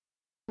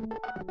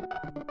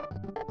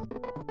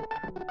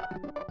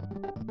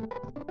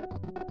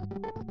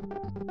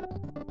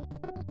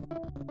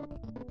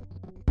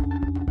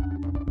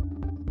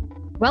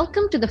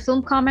Welcome to the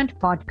Film Comment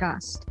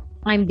Podcast.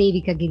 I'm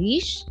Devika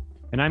Girish.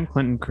 And I'm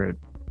Clinton Crude.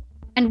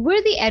 And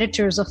we're the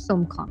editors of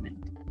Film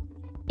Comment.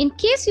 In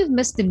case you've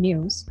missed the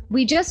news,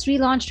 we just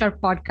relaunched our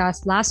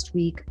podcast last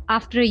week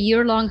after a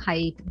year-long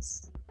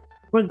hiatus.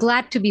 We're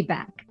glad to be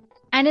back.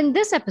 And in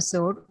this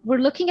episode, we're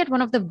looking at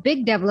one of the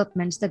big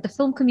developments that the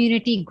film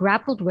community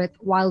grappled with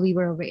while we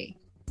were away: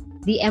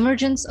 the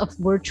emergence of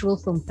virtual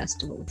film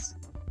festivals.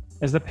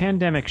 As the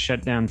pandemic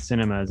shut down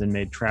cinemas and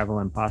made travel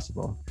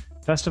impossible,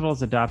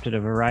 festivals adopted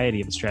a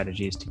variety of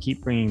strategies to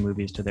keep bringing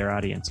movies to their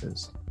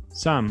audiences.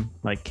 Some,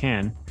 like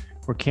Cannes,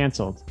 were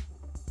canceled.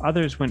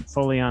 Others went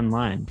fully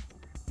online.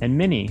 And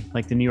many,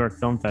 like the New York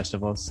Film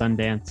Festival,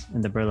 Sundance,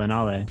 and the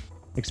Berlinale,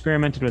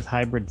 experimented with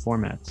hybrid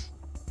formats.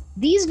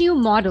 These new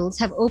models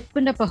have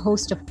opened up a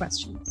host of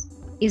questions.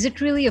 Is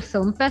it really a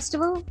film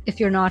festival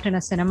if you're not in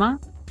a cinema?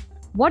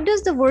 What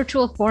does the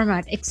virtual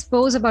format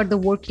expose about the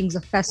workings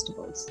of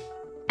festivals?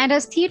 And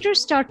as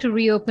theaters start to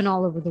reopen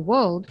all over the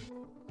world,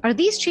 are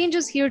these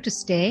changes here to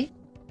stay?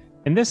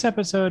 In this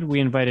episode,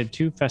 we invited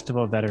two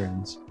festival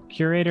veterans,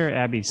 curator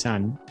Abby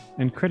Sun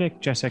and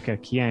critic Jessica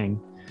Kiang,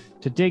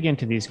 to dig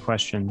into these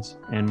questions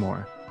and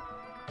more.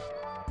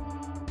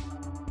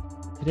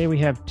 Today we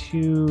have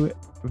two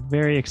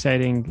very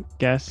exciting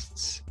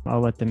guests.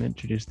 I'll let them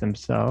introduce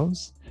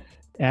themselves.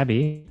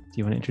 Abby, do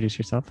you want to introduce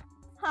yourself?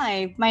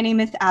 Hi, my name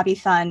is Abby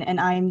Sun, and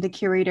I'm the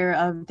curator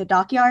of The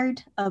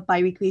Dockyard, a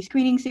biweekly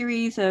screening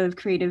series of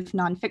creative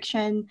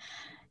nonfiction,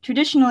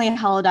 traditionally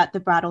held at the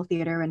Brattle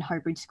Theater in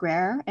Harvard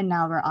Square, and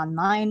now we're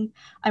online.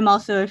 I'm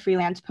also a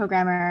freelance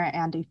programmer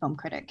and a film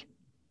critic.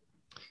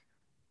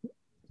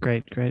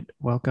 Great.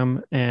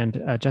 Welcome.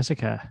 And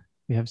Jessica,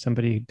 we have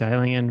somebody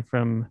dialing in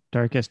from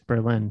darkest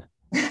Berlin.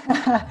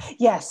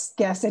 Yes,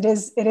 it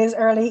is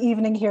early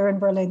evening here in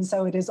Berlin,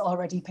 so it is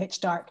already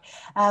pitch dark.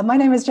 My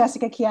name is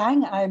Jessica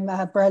Kiang. I'm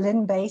a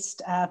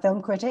Berlin-based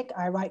film critic.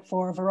 I write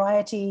for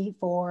Variety,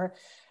 for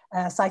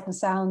Sight and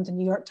Sound, and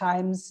New York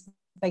Times,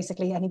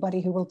 basically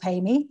anybody who will pay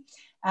me.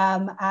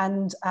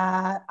 And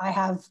I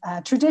have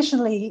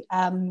traditionally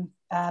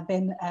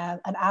been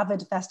an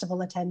avid festival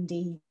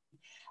attendee.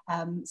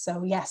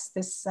 So yes,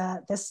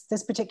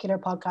 this particular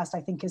podcast,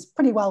 I think, is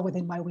pretty well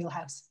within my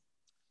wheelhouse.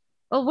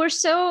 Well, we're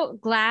so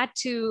glad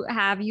to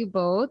have you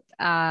both.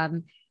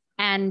 And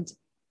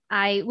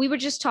we were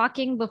just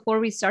talking before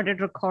we started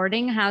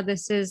recording how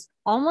this is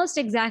almost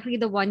exactly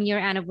the 1-year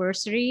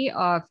anniversary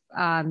of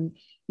when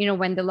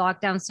the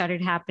lockdown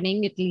started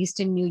happening, at least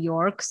in New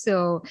York.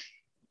 So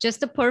just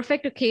the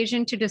perfect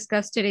occasion to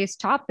discuss today's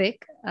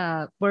topic,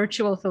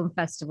 virtual film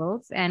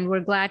festivals. And we're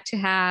glad to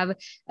have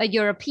a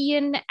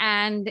European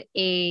and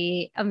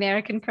an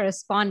American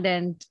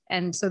correspondent.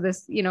 And so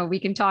we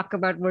can talk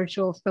about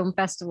virtual film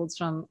festivals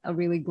from a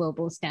really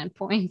global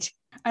standpoint.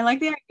 I like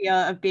the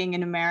idea of being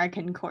an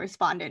American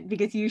correspondent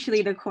because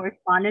usually the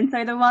correspondents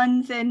are the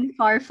ones in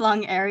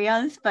far-flung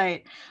areas,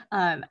 but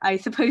I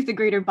suppose the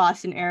greater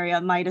Boston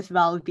area might as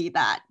well be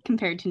that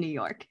compared to New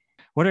York.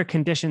 What are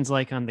conditions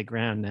like on the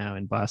ground now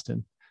in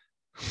Boston?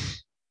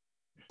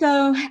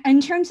 So in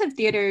terms of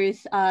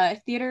theaters,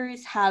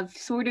 theaters have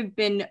sort of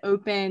been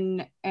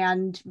open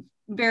and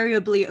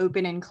variably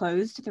open and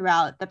closed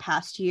throughout the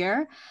past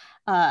year,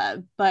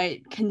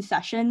 but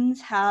concessions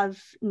have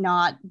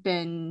not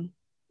been,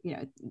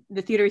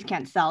 the theaters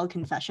can't sell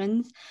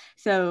concessions.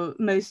 So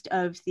most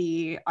of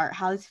the art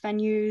house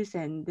venues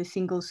and the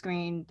single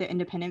screen, the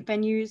independent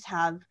venues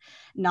have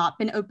not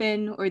been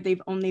open, or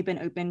they've only been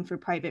open for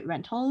private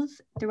rentals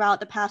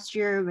throughout the past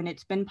year when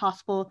it's been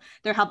possible.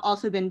 There have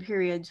also been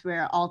periods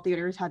where all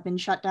theaters have been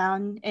shut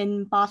down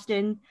in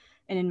Boston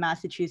and in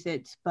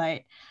Massachusetts.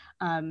 But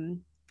the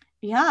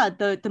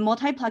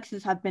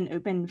multiplexes have been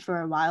open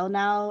for a while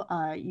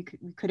now. You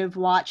could have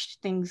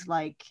watched things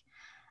like,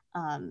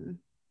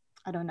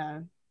 I don't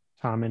know.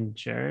 Tom and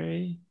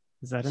Jerry?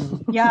 Is that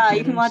in? Yeah,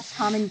 you can watch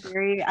Tom and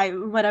Jerry.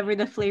 Whatever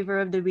the flavor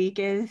of the week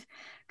is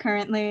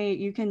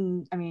currently,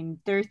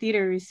 there are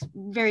theaters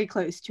very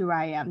close to where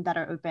I am that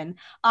are open.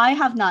 I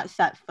have not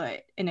set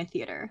foot in a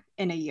theater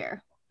in a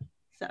year.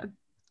 So.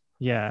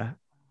 Yeah.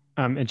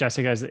 And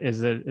Jessica, is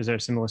there a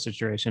similar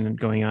situation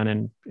going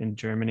on in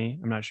Germany?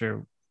 I'm not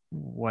sure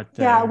what.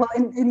 Yeah, well,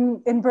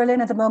 in Berlin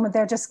at the moment,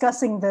 they're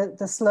discussing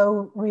the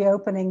slow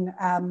reopening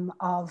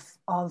of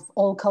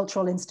all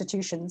cultural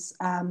institutions,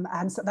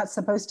 and so that's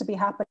supposed to be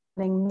happening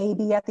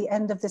maybe at the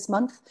end of this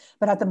month.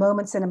 But at the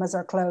moment, cinemas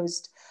are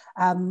closed.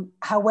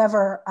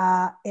 However,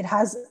 it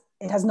has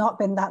not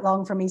been that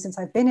long for me since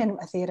I've been in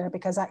a theater,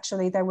 because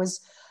actually there was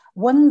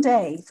one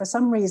day, for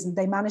some reason,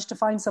 they managed to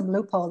find some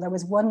loophole. There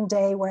was one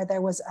day where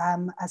there was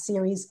a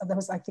series of,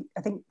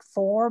 I think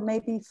 4,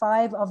 maybe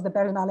 5 of the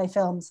Berlinale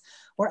films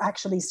were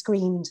actually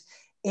screened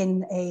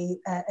in a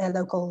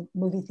local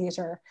movie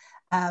theater.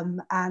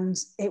 And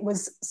it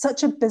was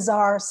such a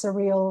bizarre,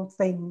 surreal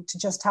thing to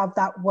just have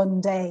that one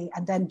day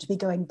and then to be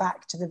going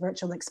back to the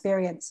virtual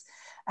experience.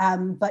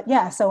 But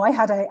yeah, so I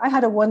had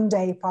a 1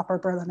 day proper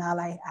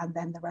Berlinale, and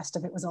then the rest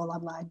of it was all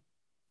online.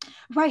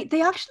 Right.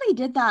 They actually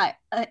did that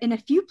in a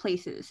few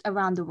places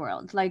around the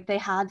world. Like they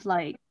had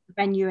like a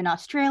venue in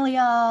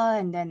Australia,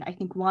 and then I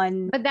think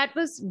one. But that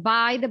was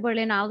by the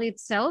Berlinale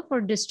itself,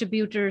 or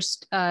distributors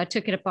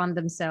took it upon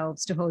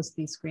themselves to host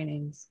these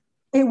screenings?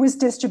 It was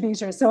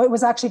distributors. So it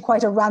was actually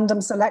quite a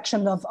random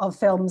selection of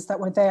films that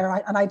were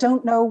there. And I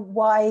don't know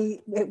why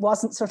it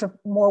wasn't sort of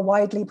more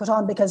widely put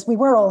on, because we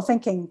were all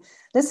thinking,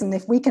 listen,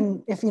 if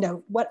you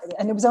know, what,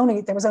 and there was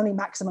only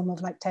maximum of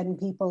like 10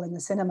 people in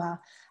the cinema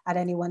at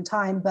any one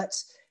time. But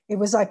it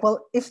was like,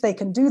 well, if they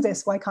can do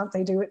this, why can't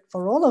they do it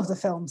for all of the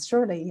films?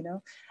 Surely, you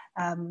know.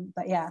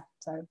 But yeah,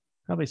 so.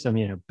 Probably some,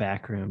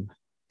 backroom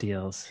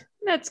deals.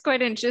 That's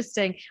quite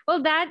interesting.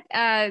 Well,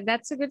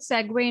 that's a good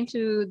segue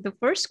into the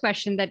first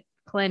question that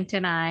Clint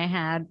and I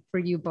had for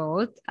you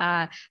both.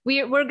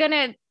 We're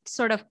gonna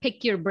sort of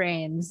pick your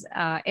brains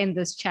in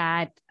this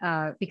chat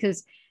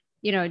because,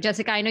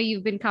 Jessica, I know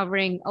you've been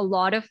covering a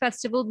lot of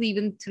festivals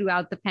even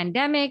throughout the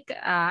pandemic.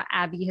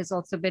 Abby has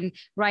also been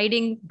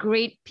writing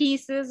great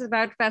pieces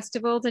about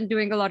festivals and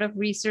doing a lot of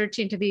research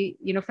into the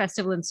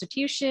festival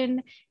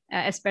institution,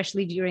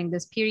 especially during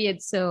this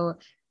period. So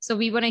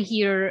we want to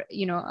hear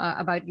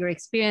about your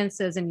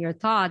experiences and your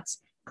thoughts.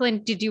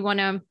 Clint, did you want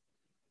to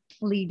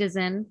lead us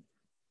in?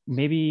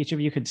 Maybe each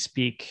of you could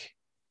speak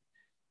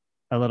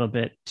a little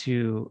bit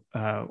to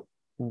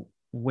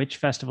which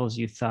festivals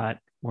you thought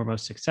were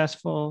most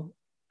successful,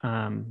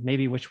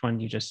 maybe which one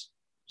you just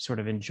sort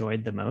of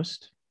enjoyed the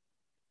most.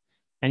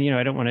 And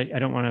I don't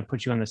want to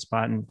put you on the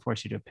spot and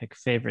force you to pick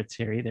favorites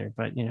here either,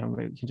 but we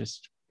can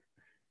just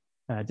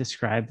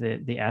describe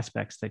the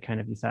aspects that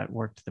kind of you thought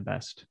worked the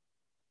best.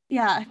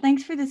 Yeah,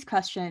 thanks for this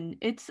question.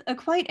 It's a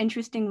quite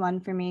interesting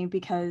one for me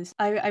because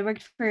I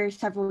worked for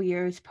several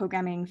years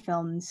programming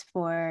films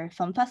for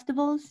film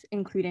festivals,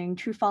 including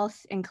True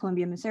False in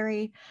Columbia,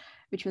 Missouri,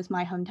 which is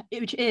my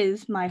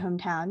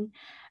hometown.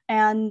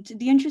 And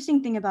the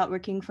interesting thing about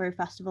working for a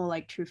festival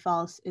like True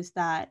False is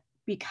that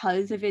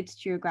because of its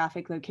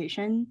geographic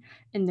location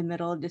in the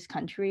middle of this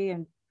country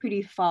and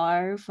pretty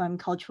far from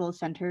cultural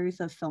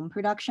centers of film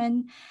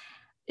production,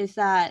 is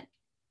that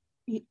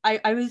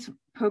I was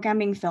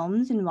programming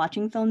films and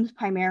watching films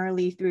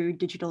primarily through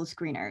digital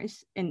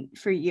screeners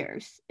for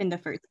years in the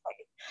first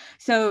place.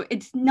 So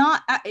it's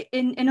not,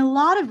 in a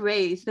lot of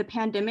ways, the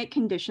pandemic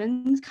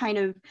conditions kind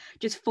of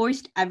just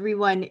forced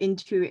everyone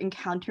into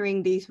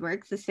encountering these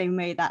works the same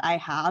way that I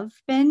have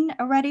been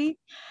already.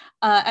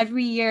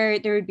 Every year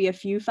there would be a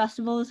few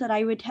festivals that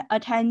I would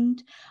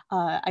attend.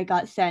 I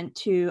got sent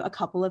to a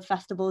couple of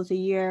festivals a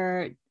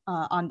year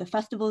on the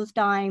festival's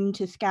dime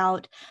to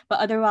scout, but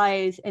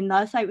otherwise,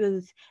 unless I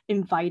was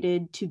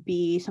invited to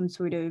be some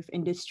sort of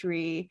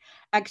industry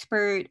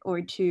expert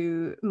or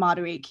to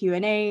moderate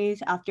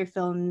Q&As after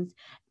films,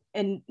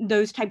 and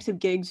those types of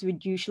gigs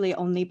would usually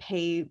only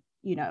pay,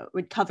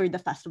 would cover the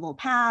festival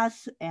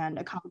pass and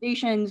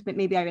accommodations, but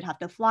maybe I would have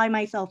to fly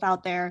myself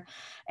out there.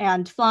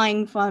 And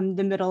flying from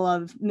the middle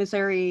of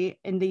Missouri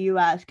in the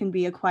US can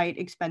be a quite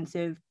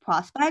expensive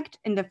prospect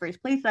in the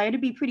first place. So I had to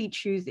be pretty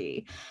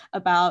choosy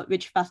about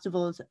which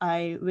festivals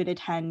I would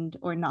attend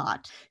or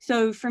not.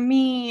 So for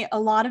me, a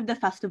lot of the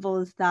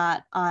festivals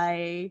that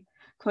I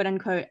quote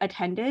unquote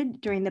attended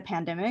during the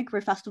pandemic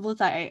were festivals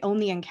that I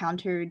only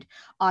encountered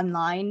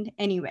online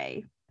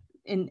anyway.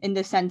 In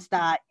the sense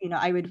that,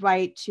 I would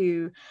write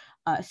to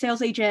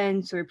sales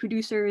agents or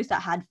producers that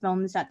had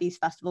films at these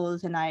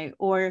festivals,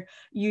 or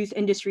use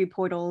industry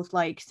portals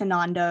like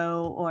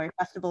Sonando or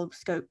Festival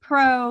Scope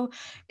Pro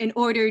in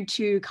order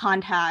to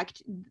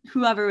contact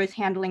whoever was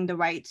handling the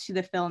rights to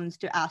the films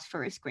to ask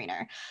for a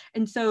screener.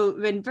 And so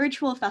when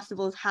virtual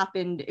festivals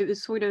happened, it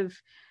was sort of,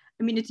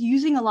 it's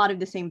using a lot of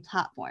the same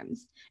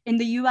platforms. In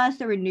the US,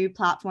 there were new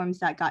platforms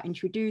that got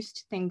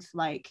introduced, things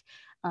like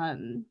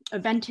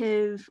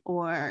Eventive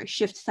or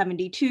Shift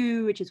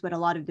 72, which is what a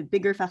lot of the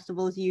bigger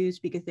festivals use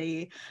because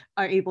they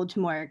are able to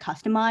more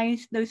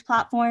customize those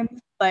platforms.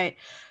 But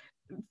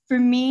for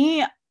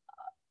me,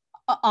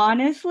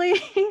 honestly,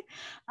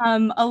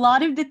 a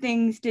lot of the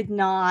things did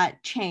not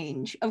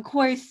change. Of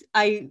course,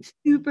 I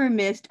super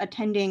missed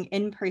attending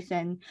in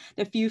person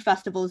the few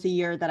festivals a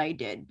year that I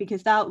did,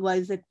 because that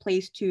was a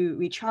place to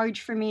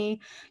recharge for me,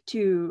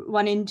 to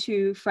run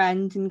into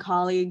friends and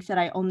colleagues that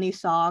I only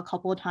saw a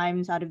couple of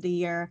times out of the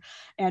year.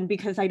 And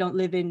because I don't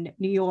live in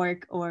New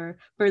York or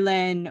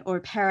Berlin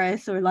or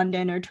Paris or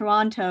London or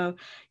Toronto,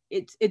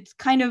 it's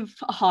kind of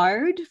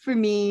hard for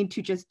me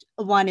to just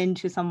run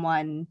into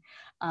someone,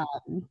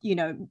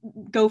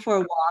 go for a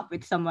walk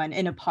with someone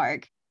in a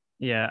park.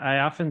 Yeah, I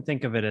often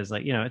think of it as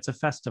like, it's a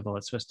festival.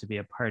 It's supposed to be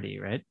a party,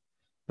 right?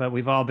 But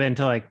we've all been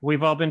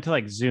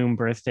to Zoom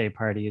birthday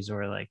parties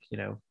or like,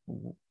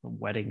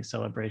 wedding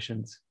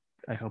celebrations.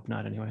 I hope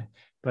not anyway.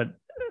 But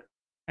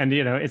and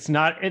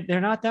they're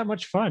not that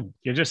much fun.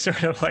 You're just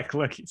sort of like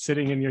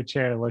sitting in your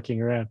chair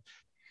looking around.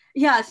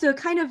 Yeah, so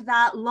kind of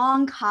that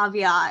long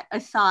caveat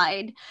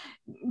aside,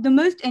 the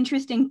most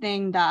interesting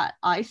thing that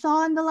I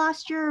saw in the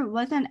last year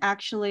wasn't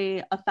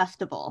actually a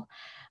festival.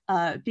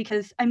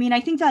 because I mean, I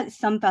think that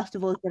some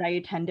festivals that I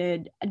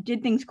attended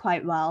did things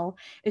quite well,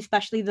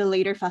 especially the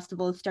later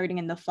festivals starting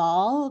in the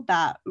fall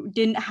that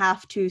didn't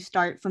have to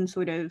start from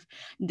sort of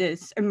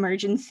this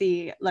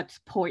emergency, let's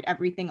port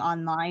everything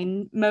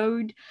online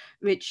mode,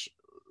 which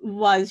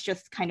was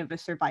just kind of a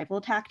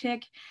survival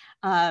tactic.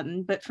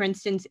 But for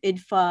instance,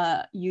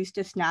 IDFA used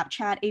a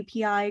Snapchat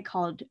API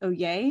called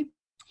Oye.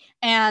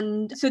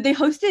 And so they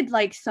hosted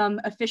like some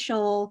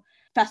official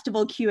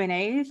festival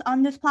Q&As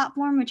on this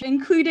platform, which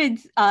included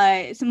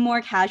some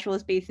more casual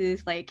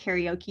spaces like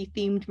karaoke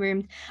themed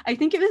rooms. I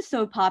think it was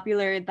so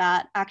popular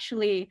that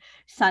actually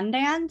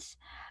Sundance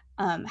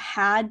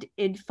had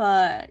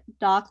IDFA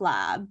Doc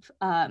Lab.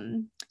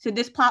 So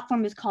this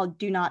platform is called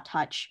Do Not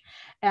Touch,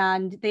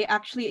 and they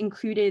actually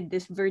included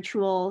this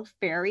virtual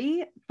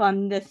ferry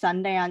from the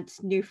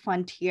Sundance New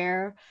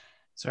Frontier.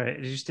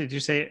 Sorry, did you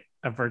say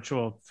a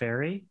virtual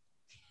ferry?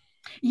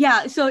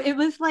 Yeah, so it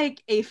was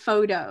like a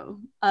photo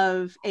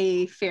of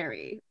a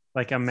ferry.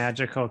 Like a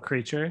magical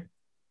creature?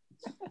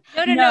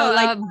 No,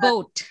 like a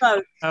boat.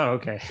 boat. Oh,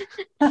 okay.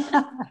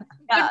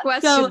 Good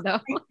question,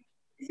 though.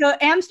 So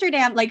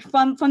Amsterdam, like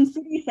from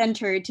city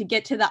center to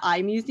get to the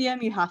Eye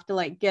Museum, you have to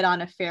like get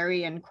on a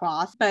ferry and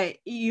cross. But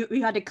you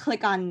had to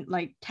click on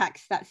like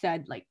text that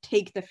said like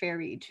take the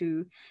ferry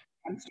to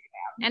Amsterdam.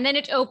 And then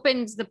it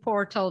opens the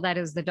portal that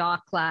is the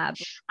Doc Lab.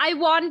 I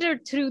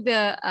wandered through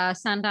the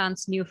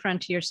Sundance New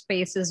Frontier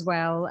space as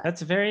well.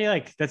 That's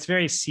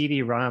very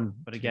CD-ROM,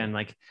 but again,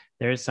 like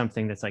there is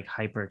something that's like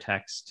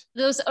hypertext.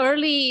 Those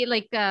early,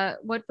 like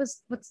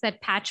what's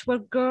that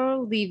Patchwork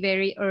Girl? The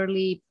very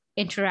early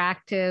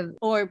interactive,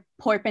 or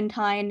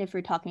Porpentine if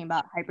we're talking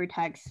about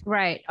hypertext,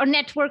 right? Or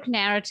network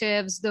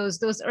narratives.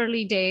 Those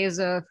early days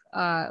of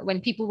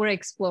when people were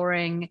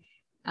exploring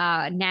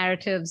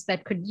narratives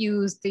that could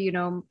use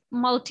the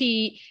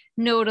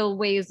multi-nodal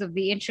ways of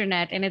the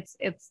internet, and it's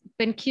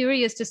been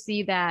curious to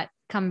see that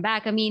come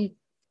back. I mean,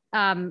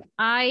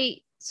 I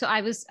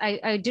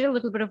did a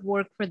little bit of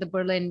work for the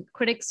Berlin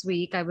Critics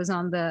Week. I was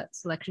on the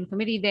selection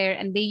committee there,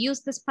 and they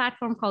used this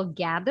platform called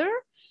Gather,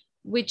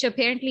 which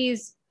apparently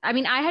is, I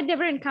mean, I had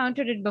never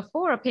encountered it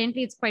before.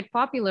 Apparently it's quite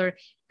popular,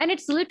 and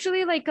it's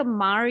literally like a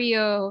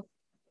Mario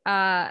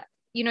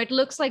it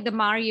looks like the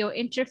Mario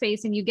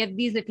interface, and you get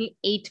these little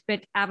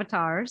 8-bit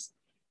avatars.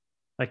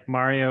 Like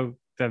Mario,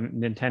 the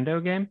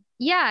Nintendo game?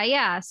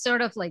 Yeah.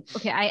 Sort of like,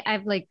 okay,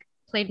 I've like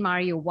played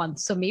Mario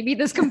once, so maybe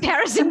this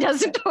comparison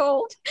doesn't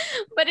hold.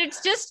 But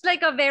it's just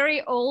like a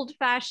very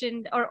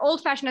old-fashioned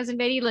as in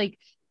very like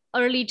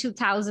early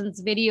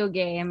 2000s video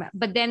game.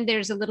 But then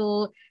there's a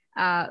little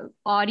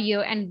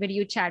audio and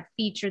video chat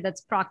feature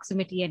that's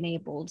proximity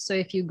enabled. So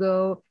if you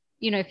go,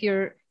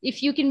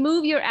 if you can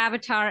move your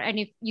avatar and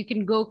if you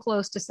can go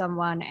close to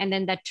someone, and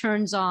then that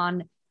turns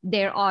on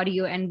their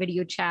audio and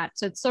video chat.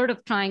 So it's sort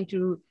of trying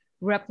to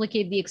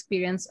replicate the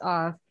experience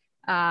of,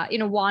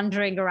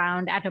 wandering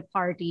around at a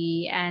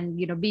party and,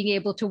 being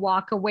able to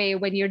walk away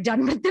when you're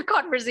done with the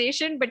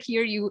conversation. But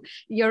here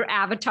your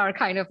avatar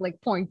kind of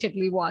like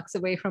pointedly walks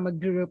away from a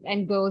group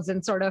and goes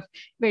and sort of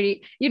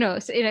very, in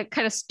a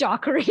kind of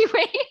stalkery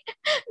way,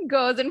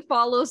 goes and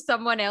follows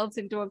someone else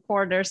into a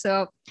corner.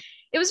 So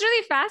it was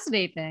really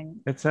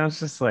fascinating. It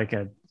sounds just like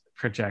a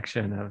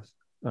projection of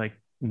like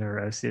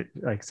neurosis,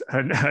 like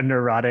a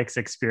neurotic's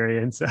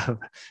experience of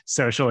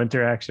social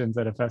interactions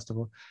at a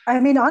festival. I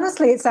mean,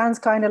 honestly, it sounds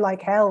kind of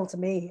like hell to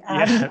me.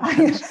 But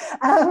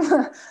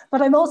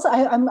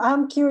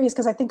I'm curious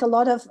because I think a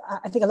lot of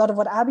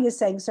what Abby is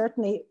saying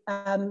certainly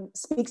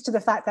speaks to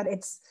the fact that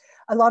it's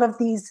a lot of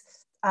these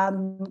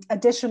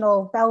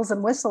additional bells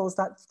and whistles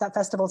that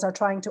festivals are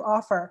trying to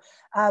offer.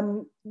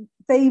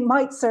 They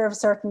might serve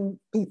certain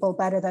people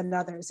better than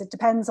others. It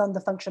depends on the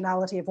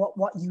functionality of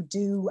what you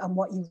do and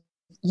what you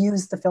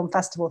use the film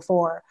festival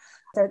for.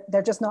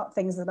 They're just not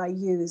things that I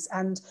use.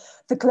 And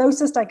the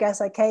closest I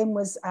guess I came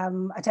was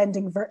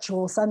attending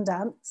virtual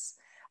Sundance.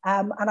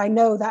 And I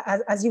know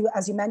that as you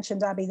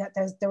mentioned, Abby, that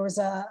there was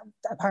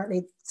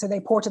apparently, so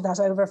they ported that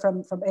over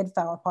from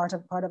IDFA, or part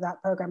of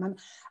that program.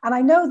 And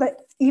I know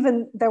that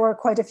even there were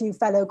quite a few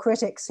fellow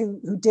critics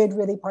who did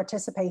really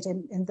participate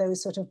in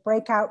those sort of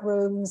breakout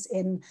rooms,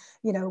 in,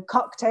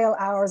 cocktail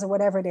hours or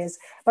whatever it is.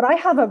 But I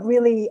have a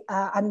really,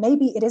 and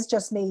maybe it is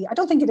just me, I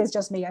don't think it is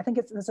just me, I think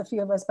there's a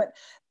few of us, but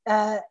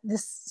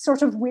this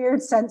sort of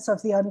weird sense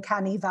of the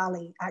uncanny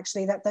valley,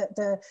 actually, that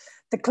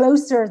the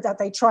closer that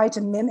they try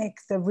to mimic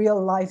the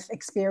real life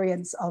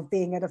experience of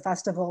being at a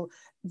festival,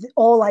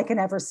 all I can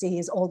ever see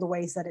is all the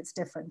ways that it's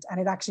different. And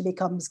it actually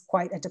becomes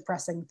quite a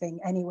depressing thing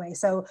anyway.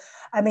 So,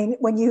 I mean,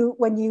 when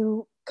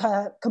you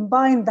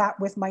combine that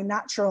with my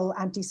natural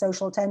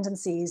antisocial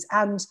tendencies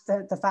and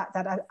the fact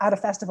that at a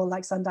festival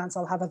like Sundance,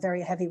 I'll have a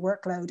very heavy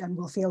workload and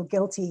will feel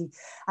guilty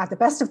at the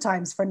best of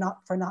times for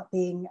not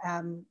being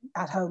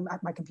at home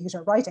at my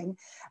computer writing.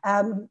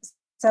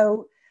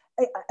 So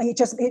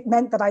it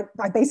meant that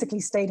I basically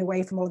stayed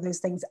away from all of those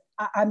things.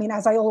 I mean,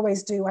 as I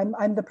always do,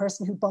 I'm the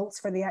person who bolts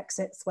for the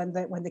exits when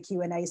the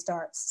Q&A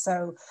starts.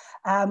 So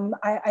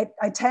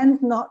I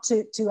tend not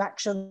to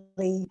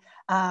actually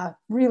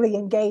really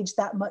engage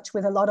that much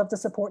with a lot of the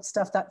support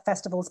stuff that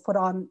festivals put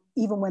on,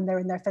 even when they're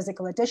in their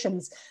physical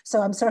editions.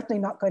 So I'm certainly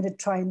not going to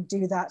try and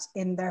do that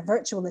in their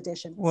virtual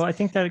editions. Well, I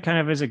think that kind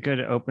of is a good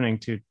opening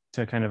to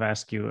kind of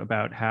ask you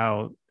about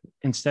how,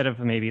 instead of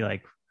maybe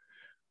like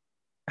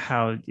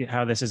how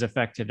this has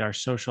affected our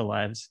social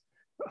lives,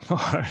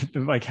 or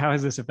like how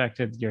has this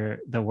affected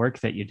the work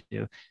that you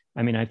do?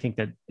 I mean, I think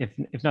that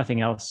if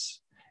nothing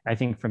else, I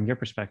think from your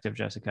perspective,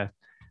 Jessica,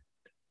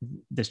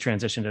 this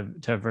transition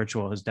to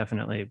virtual has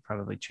definitely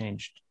probably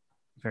changed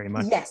very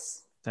much.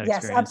 Yes,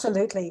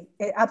 absolutely.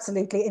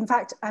 Absolutely. In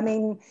fact, I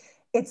mean,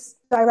 it's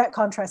direct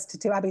contrast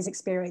to Abby's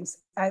experience.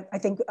 I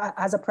think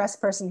as a press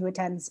person who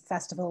attends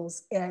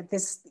festivals,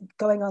 this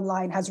going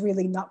online has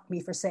really knocked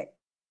me for six.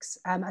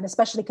 And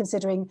especially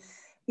considering,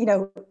 you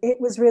know,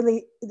 it was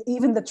really,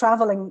 even the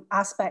traveling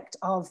aspect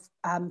of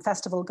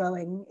festival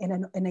going in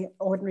an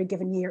ordinary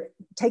given year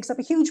takes up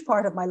a huge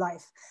part of my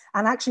life,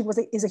 and actually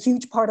is a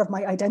huge part of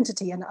my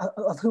identity and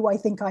of who I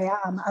think I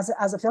am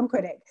as a film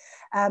critic.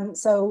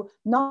 So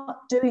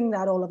not doing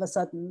that all of a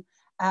sudden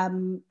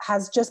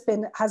has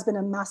been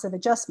a massive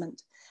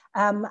adjustment,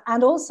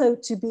 and also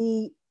to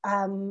be.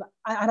 And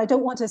I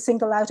don't want to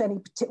single out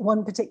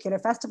one particular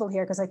festival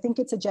here, because I think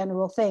it's a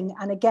general thing.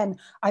 And again,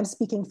 I'm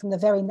speaking from the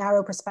very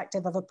narrow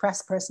perspective of a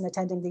press person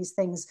attending these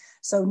things.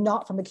 So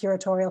not from a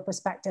curatorial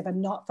perspective,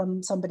 and not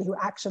from somebody who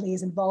actually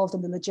is involved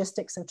in the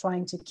logistics of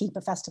trying to keep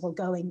a festival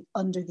going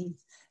under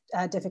these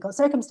difficult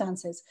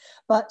circumstances.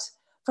 But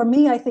for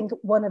me, I think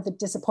one of the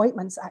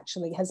disappointments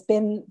actually has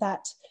been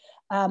that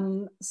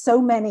so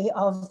many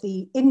of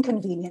the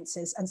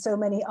inconveniences and so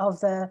many of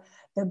the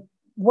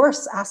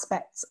worst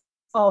aspects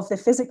of the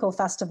physical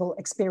festival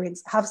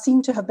experience have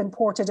seemed to have been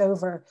ported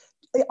over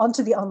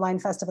onto the online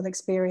festival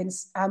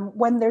experience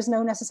when there's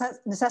no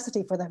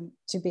necessity for them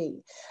to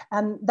be.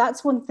 And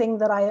that's one thing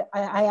that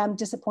I am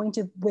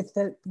disappointed with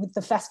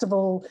the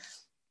festival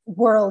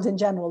world in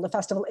general, the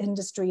festival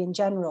industry in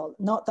general.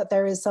 Not that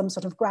there is some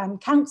sort of grand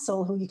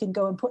council who you can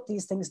go and put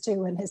these things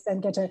to and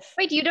then get a...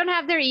 Wait, you don't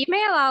have their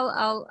email?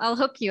 I'll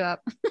hook you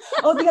up.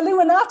 Oh, the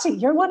Illuminati,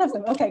 you're one of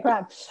them. Okay,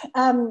 grand.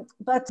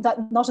 But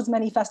that not as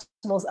many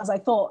festivals as I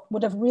thought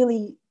would have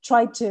really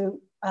tried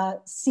to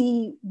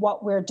see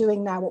what we're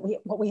doing now,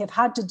 what we have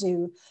had to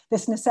do,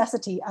 this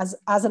necessity as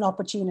an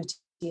opportunity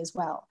as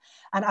well,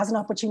 and as an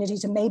opportunity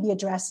to maybe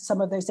address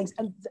some of those things.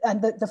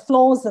 And the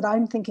flaws that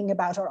I'm thinking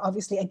about are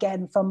obviously,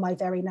 again, from my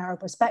very narrow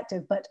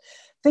perspective, but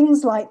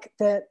things like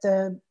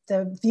the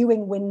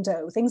viewing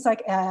window, things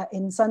like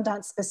in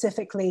Sundance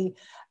specifically,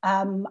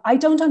 I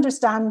don't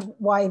understand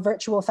why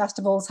virtual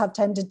festivals have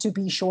tended to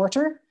be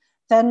shorter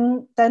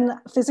than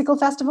physical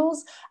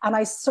festivals. And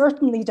I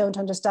certainly don't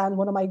understand,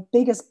 one of my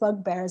biggest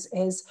bugbears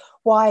is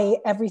why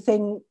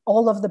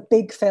all of the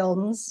big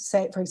films,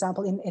 say, for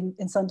example, in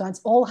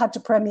Sundance, all had to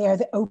premiere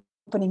the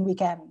opening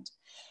weekend.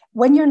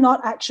 When you're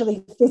not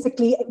actually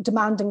physically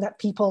demanding that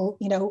people,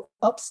 you know,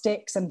 up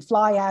sticks and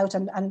fly out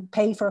and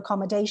pay for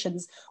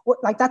accommodations,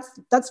 like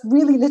that's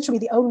really literally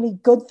the only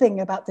good thing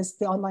about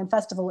the online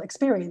festival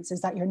experience,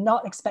 is that you're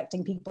not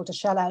expecting people to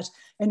shell out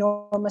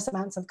enormous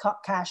amounts of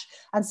cash.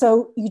 And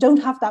so you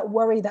don't have that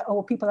worry that,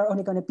 oh, people are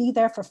only going to be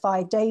there for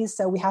 5 days,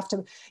 so we have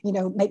to, you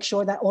know, make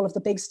sure that all of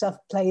the big stuff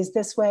plays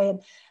this way. And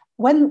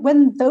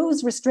when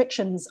those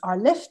restrictions are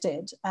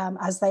lifted,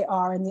 as they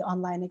are in the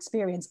online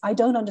experience, I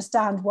don't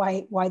understand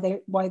why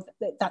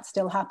that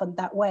still happened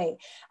that way.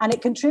 And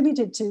it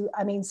contributed to,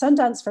 I mean,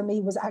 Sundance for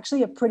me was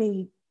actually a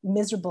pretty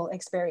miserable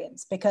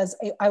experience, because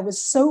I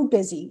was so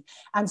busy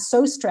and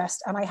so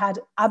stressed, and I had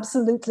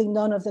absolutely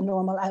none of the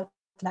normal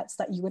outlets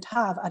that you would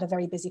have at a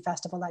very busy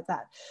festival like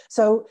that.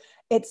 So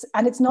it's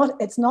not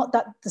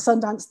that the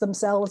Sundance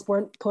themselves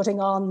weren't putting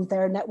on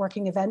their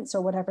networking events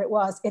or whatever it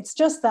was. It's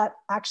just that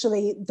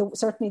actually,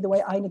 certainly the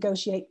way I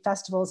negotiate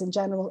festivals in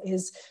general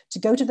is to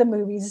go to the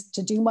movies,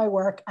 to do my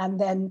work, and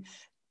then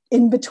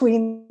in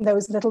between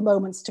those little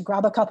moments to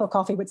grab a cup of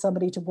coffee with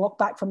somebody, to walk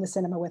back from the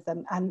cinema with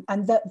them.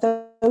 And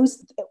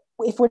those,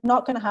 if we're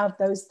not going to have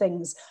those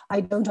things, I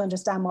don't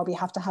understand why we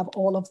have to have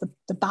all of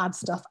the bad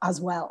stuff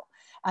as well.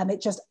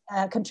 It just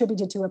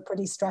contributed to a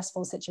pretty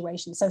stressful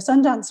situation. So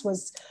Sundance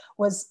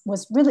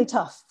was really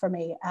tough for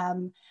me.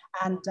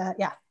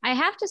 Yeah. I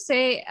have to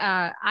say,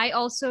 I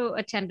also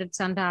attended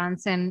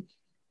Sundance, and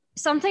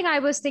something I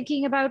was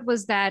thinking about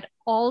was that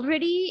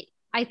already,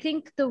 I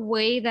think the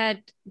way that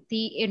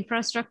the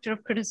infrastructure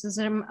of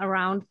criticism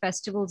around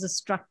festivals is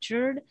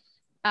structured,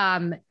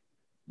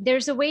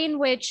 there's a way in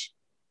which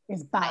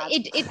is bad.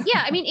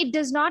 It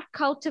does not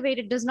cultivate,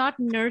 it does not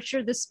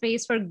nurture the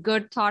space for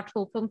good,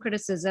 thoughtful film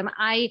criticism.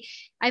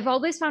 I've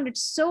always found it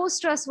so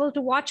stressful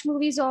to watch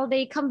movies all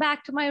day, come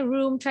back to my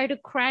room, try to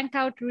crank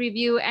out a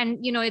review.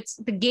 And, you know,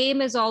 the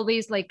game is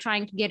always like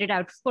trying to get it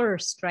out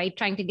first, right?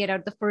 Trying to get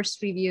out the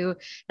first review.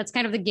 That's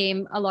kind of the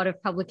game a lot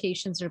of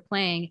publications are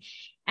playing.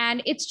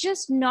 And it's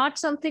just not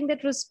something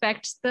that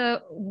respects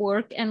the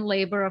work and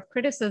labor of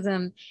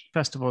criticism.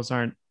 Festivals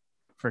aren't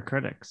for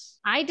critics.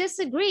 I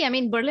disagree. I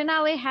mean,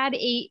 Berlinale had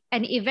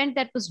an event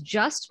that was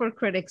just for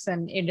critics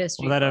and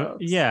industry folks.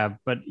 Yeah,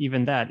 but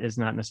even that is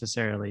not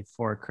necessarily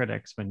for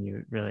critics when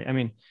you really, I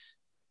mean,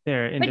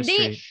 they're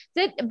industry.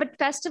 But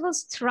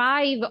festivals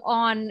thrive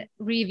on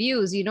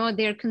reviews. You know,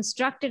 they're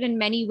constructed in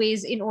many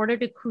ways in order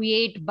to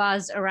create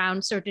buzz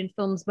around certain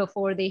films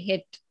before they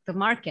hit the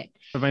market.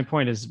 But my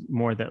point is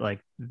more that like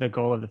the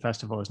goal of the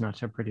festival is not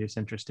to produce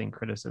interesting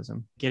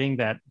criticism. Getting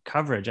that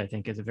coverage, I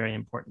think, is a very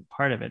important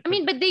part of it. I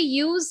mean, but they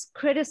use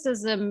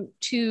criticism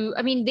to,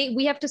 I mean,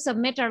 we have to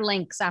submit our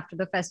links after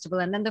the festival,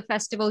 and then the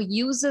festival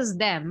uses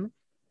them,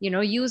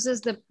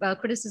 uses the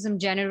criticism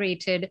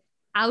generated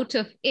out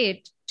of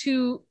it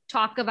to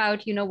talk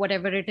about,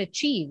 whatever it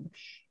achieved.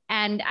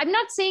 And I'm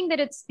not saying that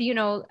it's,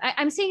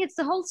 I'm saying it's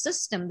the whole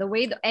system, the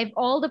way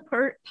all the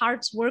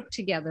parts work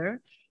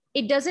together.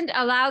 It doesn't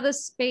allow the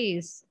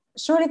space.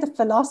 Surely the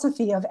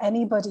philosophy of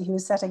anybody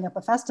who's setting up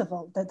a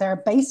festival, that their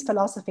base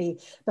philosophy,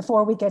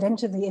 before we get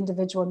into the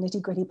individual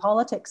nitty-gritty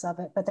politics of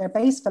it, but their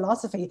base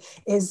philosophy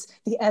is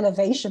the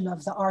elevation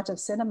of the art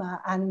of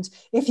cinema. And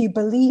if you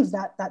believe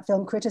that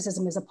film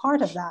criticism is a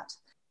part of that.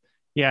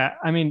 Yeah,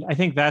 I mean, I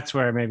think that's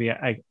where maybe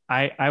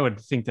I would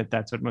think that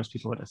that's what most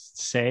people would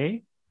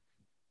say.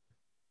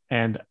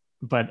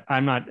 But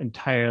I'm not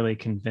entirely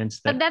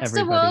convinced that. But that's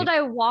the world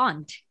I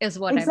want, is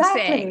what I'm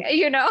saying.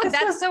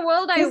 That's the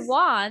world I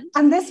want.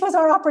 And this was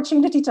our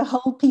opportunity to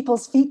hold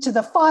people's feet to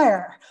the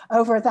fire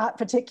over that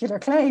particular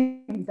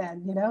claim.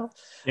 Then,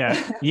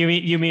 Yeah,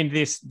 you mean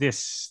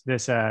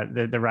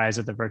the rise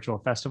of the virtual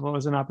festival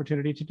is an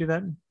opportunity to do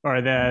that,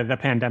 or the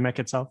pandemic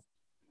itself?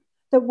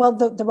 The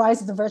rise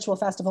of the virtual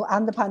festival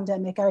and the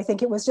pandemic, I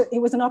think it was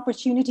an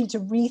opportunity to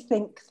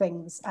rethink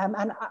things. And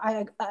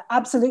I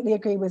absolutely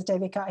agree with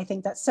Devika. I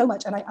think that's so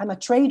much. And I'm a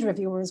trade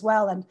reviewer as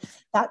well. And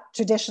that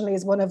traditionally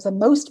is one of the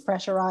most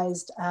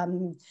pressurized,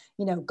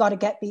 got to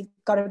get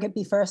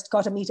be first,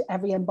 got to meet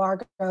every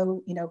embargo,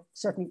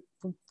 certainly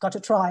got to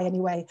try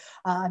anyway.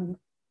 I'm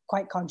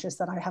quite conscious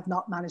that I have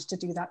not managed to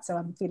do that. So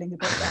I'm feeling a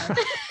bit bad.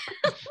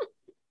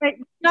 Right.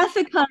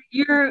 Jessica,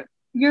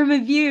 your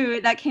review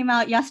that came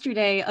out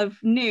yesterday of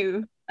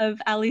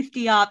Alice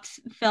Diop's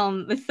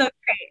film was so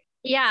great.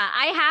 Yeah,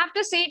 I have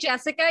to say,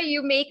 Jessica,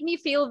 you make me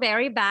feel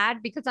very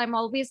bad because I'm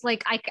always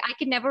like, I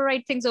can never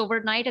write things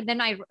overnight. And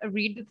then I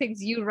read the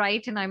things you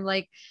write and I'm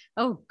like,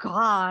 oh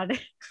God.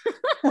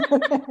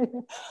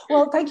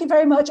 Well, thank you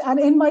very much. And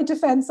in my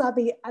defense,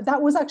 Abby,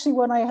 that was actually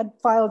one I had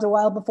filed a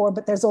while before,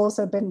 but there's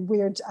also been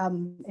weird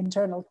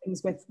internal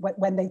things with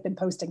when they've been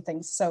posting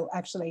things. So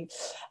actually,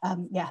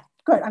 yeah,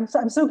 good. I'm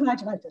so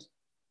glad you liked it.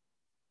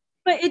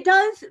 But it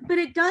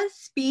does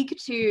speak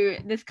to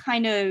this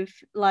kind of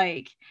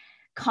like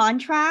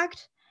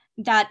contract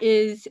that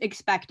is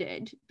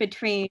expected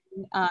between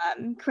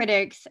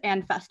critics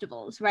and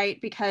festivals, right?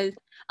 Because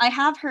I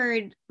have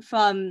heard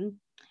from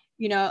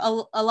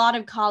a lot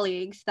of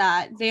colleagues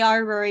that they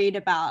are worried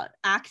about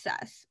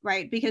access,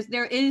 right? Because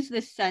there is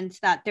this sense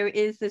that there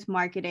is this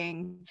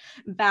marketing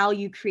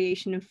value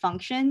creation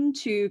function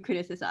to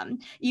criticism,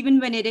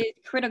 even when it is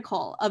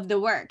critical of the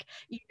work,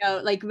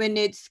 like when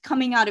it's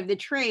coming out of the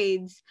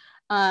trades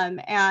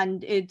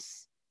and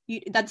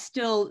that's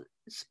still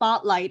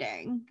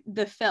spotlighting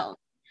the film.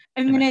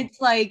 And when it's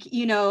like,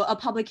 a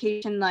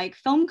publication like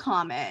Film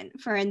Comment,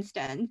 for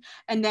instance,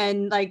 and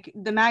then like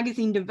the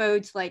magazine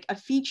devotes like a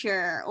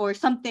feature or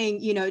something,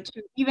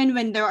 to even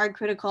when there are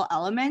critical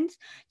elements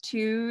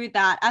to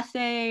that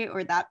essay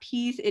or that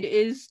piece, it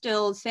is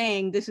still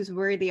saying this is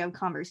worthy of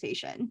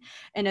conversation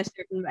in a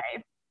certain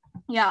way.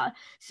 Yeah.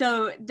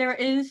 So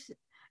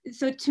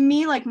to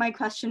me, like my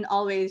question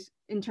always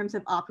in terms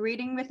of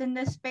operating within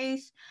this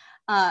space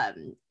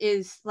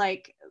is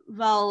like,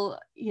 well,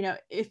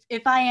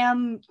 if I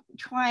am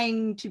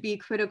trying to be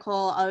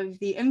critical of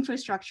the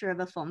infrastructure of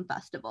a film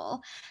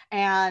festival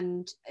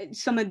and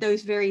some of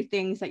those very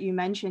things that you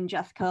mentioned,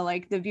 Jessica,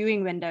 like the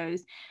viewing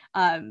windows,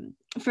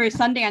 for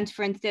Sundance,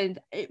 for instance,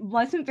 it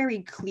wasn't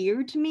very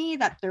clear to me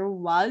that there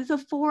was a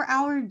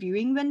 4-hour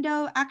viewing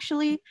window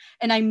actually,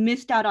 and I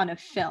missed out on a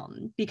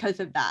film because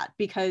of that,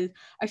 because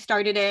I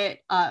started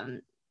it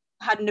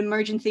had an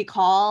emergency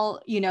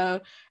call,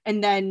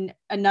 and then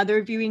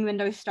another viewing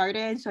window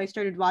started. So I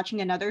started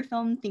watching another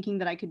film thinking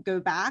that I could go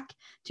back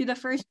to the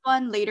first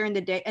one later in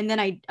the day. And then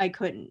I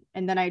couldn't.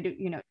 And then I,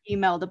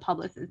 email the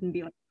publicist and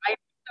be like, I'm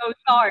so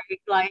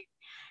sorry. Like,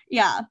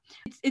 yeah,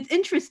 it's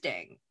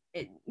interesting.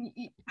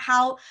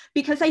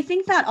 Because I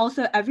think that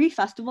also every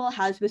festival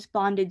has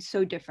responded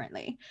so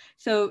differently.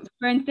 So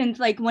for instance,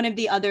 like one of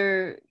the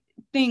other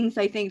things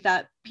I think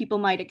that people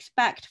might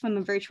expect from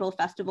a virtual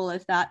festival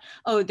is that,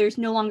 there's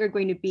no longer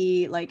going to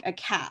be like a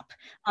cap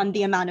on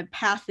the amount of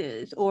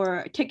passes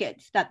or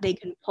tickets that they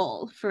can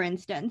pull, for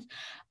instance.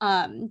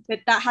 But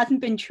that hasn't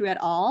been true at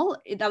all.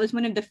 That was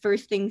one of the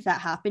first things that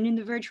happened in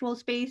the virtual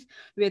space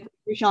with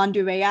Jean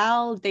du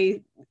Real.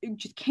 They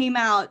just came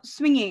out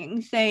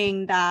swinging,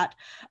 saying that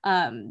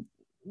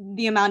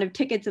the amount of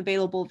tickets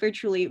available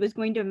virtually, it was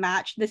going to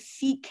match the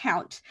seat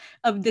count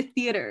of the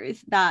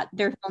theaters that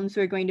their films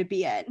were going to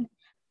be in.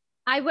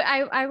 I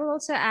will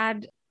also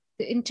add,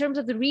 in terms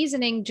of the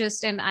reasoning,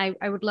 and I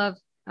would love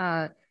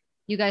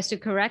you guys to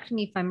correct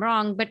me if I'm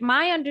wrong, but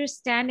my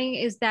understanding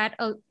is that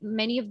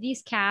many of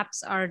these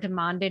caps are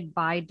demanded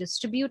by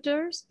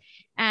distributors.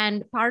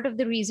 And part of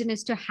the reason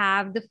is to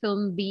have the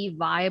film be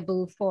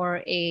viable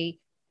for a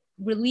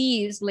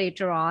release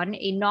later on,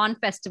 a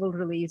non-festival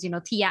release,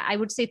 I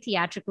would say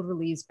theatrical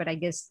release, but I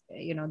guess,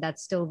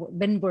 that's still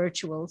been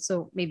virtual.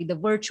 So maybe the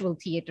virtual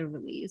theater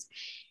release.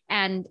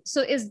 And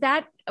so is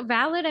that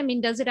valid? I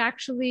mean, does it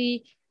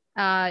actually,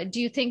 do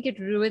you think it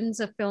ruins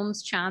a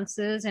film's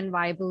chances and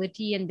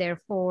viability, and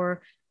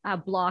therefore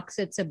blocks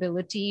its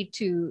ability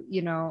to,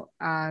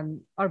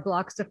 or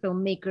blocks the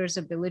filmmaker's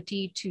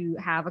ability to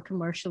have a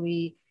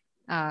commercially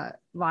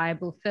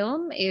viable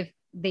film if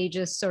they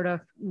just sort of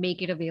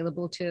make it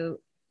available to,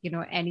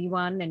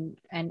 anyone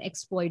and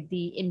exploit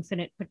the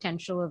infinite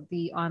potential of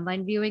the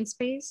online viewing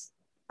space?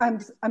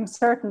 I'm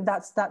certain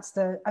that's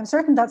the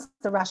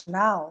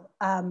rationale.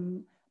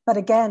 But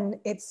again,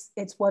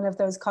 it's one of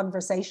those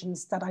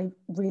conversations that I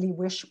really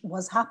wish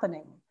was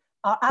happening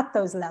at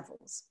those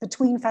levels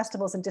between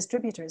festivals and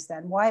distributors.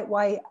 Then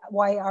why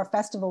are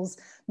festivals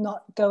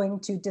not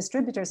going to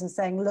distributors and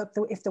saying, look,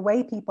 if the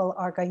way people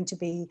are going to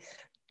be,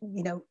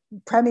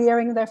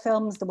 premiering their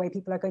films, the way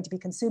people are going to be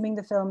consuming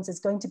the films is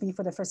going to be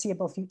for the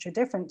foreseeable future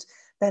different,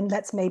 then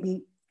let's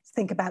maybe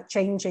think about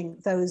changing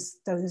those,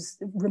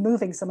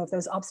 removing some of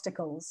those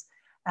obstacles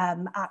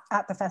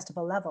at the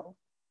festival level.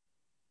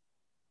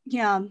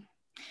 Yeah,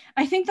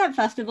 I think that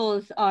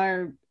festivals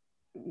are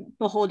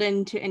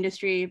beholden to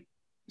industry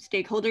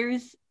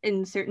stakeholders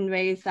in certain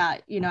ways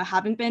that,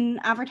 haven't been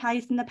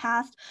advertised in the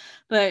past.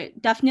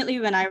 But definitely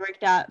when I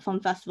worked at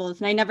film festivals,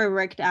 and I never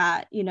worked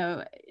at,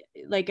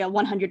 like a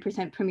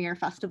 100% premiere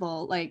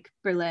festival like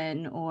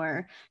Berlin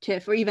or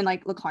TIFF or even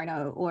like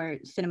Locarno or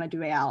Cinema du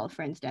Real,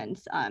 for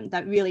instance,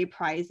 that really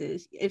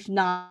prizes, if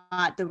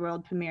not the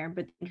world premiere,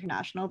 but the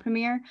international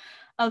premiere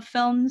of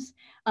films.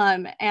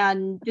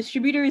 And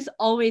distributors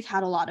always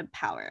had a lot of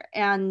power.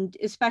 And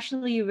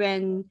especially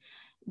when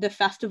the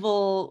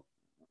festival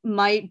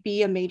might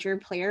be a major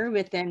player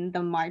within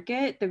the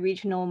market, the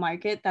regional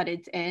market that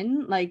it's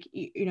in. Like,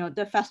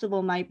 the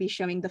festival might be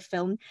showing the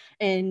film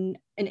in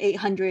an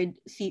 800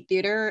 seat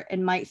theater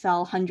and might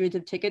sell hundreds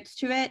of tickets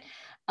to it.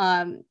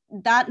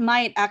 That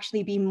might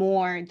actually be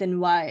more than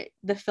what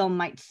the film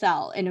might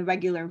sell in a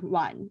regular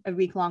run, a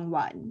week-long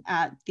run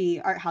at the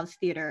art house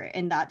theater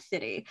in that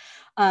city.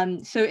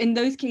 So in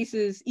those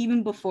cases,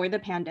 even before the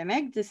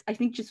pandemic, this I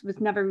think just was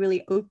never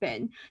really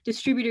open.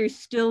 Distributors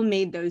still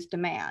made those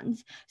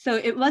demands. So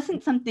it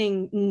wasn't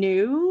something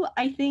new,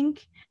 I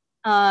think,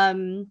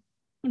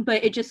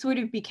 but it just sort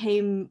of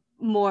became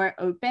more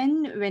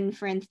open when,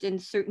 for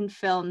instance, certain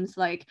films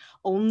like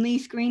only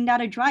screened at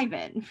a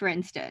drive-in, for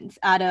instance,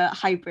 at a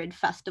hybrid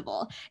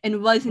festival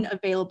and wasn't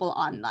available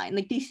online.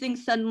 Like these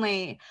things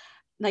suddenly,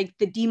 like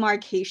the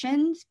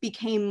demarcations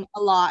became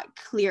a lot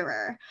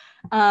clearer.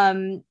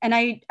 And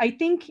I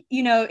think,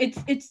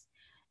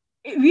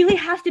 it really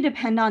has to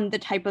depend on the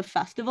type of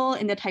festival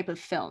and the type of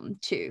film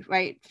too,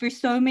 right? For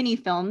so many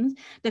films,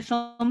 the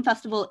film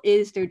festival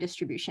is their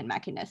distribution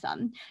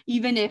mechanism.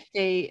 Even if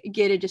they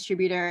get a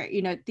distributor,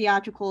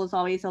 theatrical is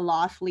always a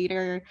loss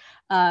leader.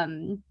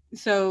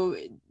 So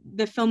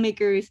the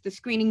filmmakers, the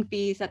screening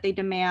fees that they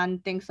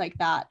demand, things like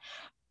that,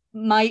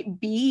 might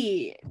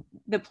be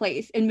the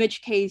place, in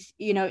which case,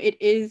 it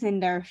is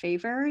in their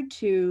favor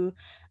to,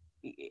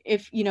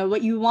 if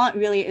what you want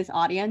really is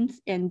audience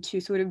and to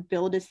sort of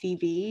build a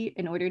CV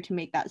in order to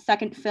make that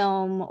second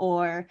film,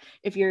 or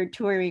if you're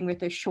touring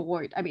with a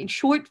short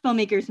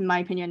filmmakers, in my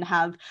opinion,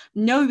 have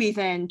no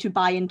reason to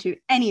buy into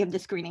any of the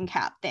screening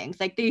cap things.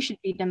 Like they should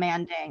be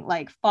demanding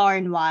like far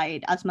and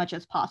wide as much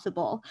as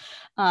possible,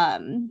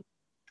 and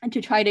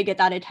to try to get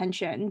that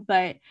attention.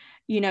 But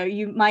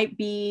you might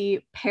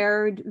be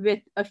paired with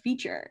a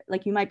feature,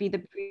 like you might be the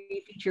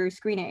pre-feature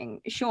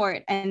screening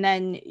short, and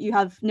then you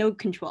have no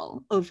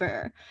control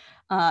over,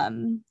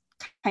 kind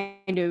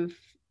of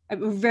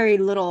very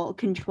little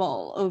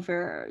control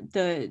over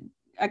the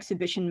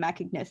exhibition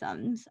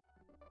mechanisms.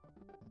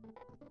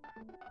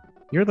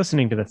 You're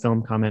listening to the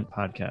Film Comment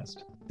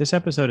Podcast. This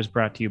episode is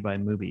brought to you by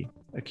Mubi,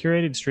 a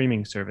curated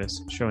streaming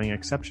service showing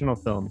exceptional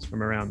films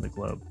from around the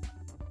globe.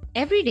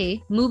 Every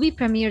day, Mubi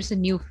premieres a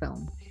new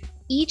film,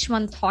 each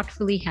one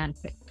thoughtfully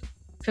handpicked.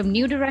 From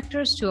new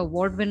directors to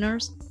award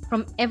winners,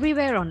 from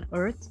everywhere on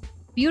Earth,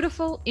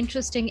 beautiful,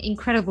 interesting,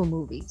 incredible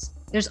movies.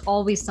 There's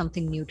always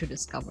something new to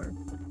discover.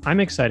 I'm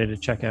excited to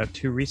check out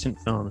two recent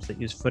films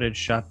that use footage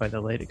shot by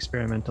the late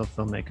experimental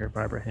filmmaker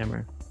Barbara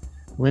Hammer.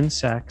 Lynn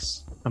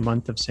Sachs' A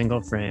Month of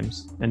Single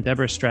Frames, and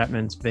Deborah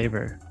Stratman's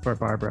Favor for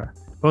Barbara,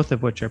 both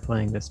of which are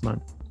playing this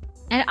month.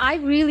 And I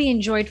really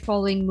enjoyed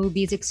following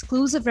Mubi's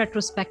exclusive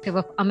retrospective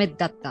of Amit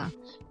Datta,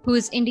 who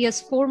is India's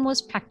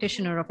foremost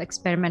practitioner of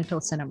experimental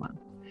cinema.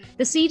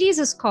 The series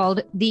is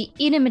called The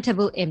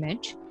Inimitable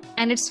Image,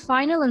 And its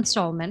final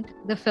installment,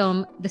 the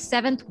film The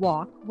Seventh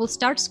Walk, will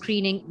start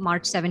screening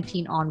March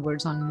 17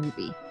 onwards on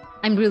Mubi.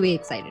 I'm really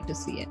excited to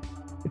see it.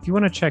 If you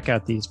want to check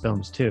out these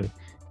films too,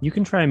 you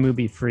can try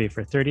Mubi free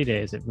for 30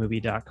 days at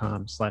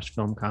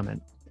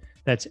mubi.com/filmcomment.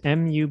 That's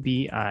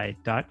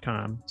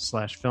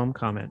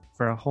mubi.com/filmcomment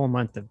for a whole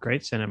month of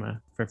great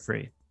cinema for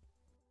free.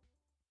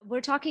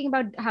 We're talking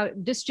about how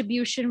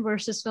distribution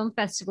versus film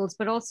festivals,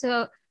 but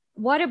also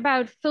what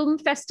about film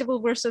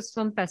festival versus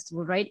film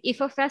festival, right?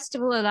 If a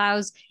festival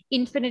allows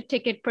infinite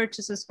ticket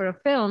purchases for a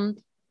film,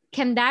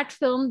 can that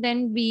film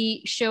then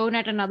be shown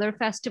at another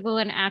festival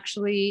and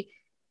actually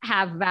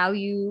have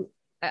value?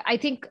 I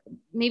think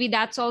maybe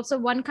that's also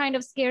one kind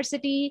of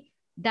scarcity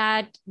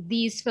that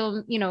these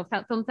film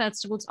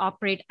festivals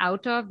operate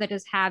out of, that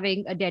is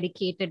having a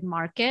dedicated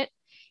market.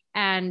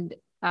 And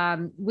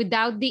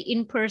without the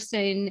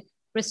in-person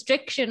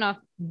restriction of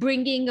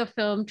bringing a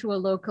film to a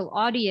local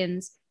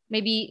audience,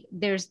 maybe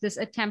there's this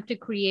attempt to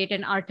create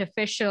an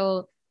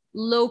artificial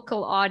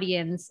local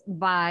audience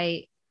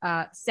by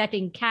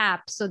setting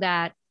caps so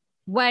that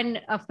when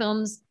a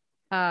film's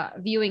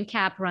viewing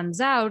cap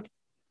runs out,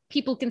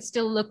 people can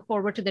still look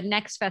forward to the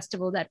next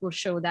festival that will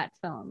show that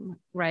film,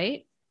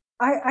 right?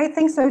 I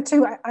think so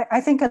too.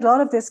 I think a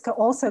lot of this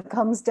also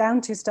comes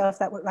down to stuff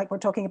that we're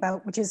talking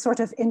about, which is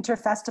sort of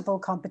inter-festival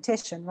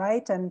competition,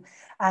 right? And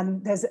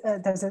there's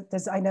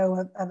I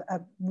know a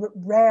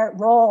rare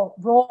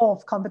raw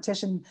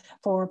competition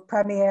for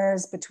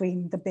premieres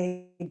between the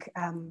big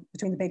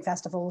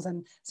festivals,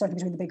 and certainly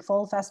between the big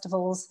fall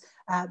festivals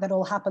that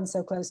all happen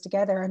so close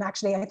together. And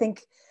actually, I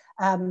think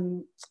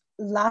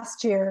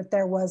last year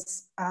there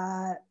was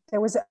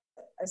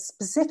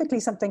specifically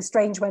something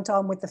strange went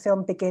on with the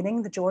film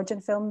Beginning, the Georgian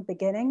film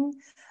Beginning,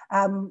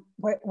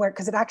 where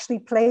because it actually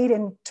played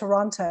in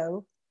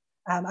Toronto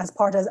as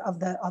part of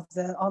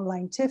the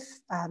online TIFF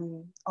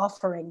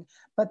offering,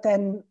 but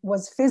then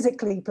was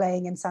physically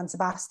playing in San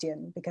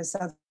Sebastian, because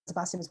San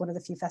Sebastian was one of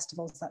the few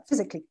festivals that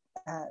physically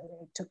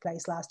took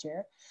place last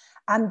year.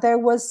 And there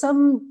was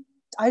some,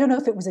 I don't know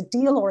if it was a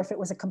deal or if it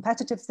was a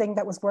competitive thing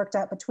that was worked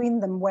out between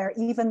them, where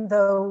even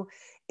though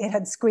it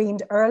had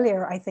screened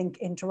earlier, I think,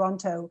 in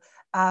Toronto,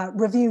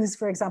 reviews,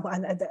 for example,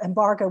 and the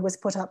embargo was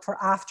put up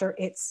for after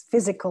its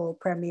physical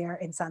premiere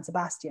in San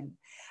Sebastian.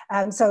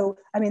 So,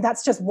 I mean,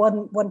 that's just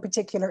one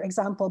particular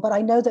example, but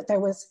I know that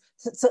there was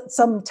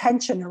some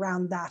tension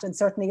around that, and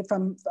certainly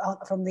from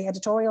the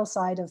editorial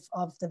side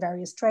of the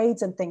various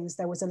trades and things,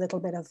 there was a little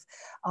bit of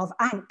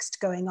angst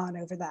going on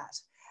over that.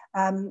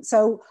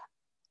 So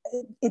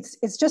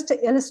it's just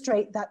to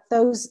illustrate that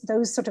those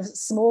sort of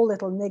small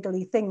little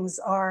niggly things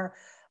are,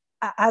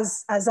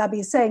 as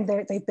Abby is saying,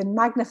 they've been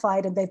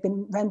magnified and they've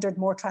been rendered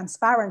more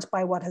transparent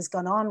by what has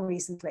gone on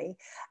recently.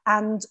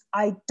 And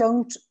I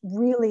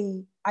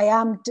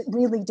am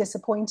really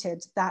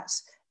disappointed that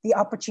the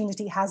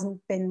opportunity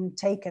hasn't been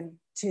taken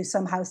to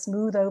somehow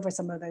smooth over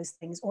some of those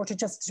things, or to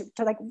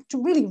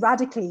really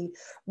radically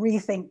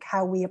rethink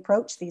how we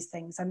approach these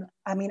things. And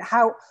I mean,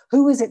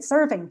 who is it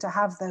serving to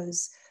have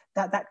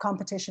that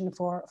competition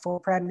for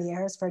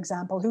premieres, for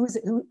example? Who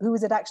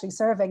is it actually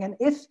serving? And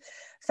if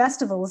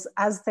festivals,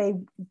 as they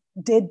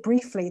did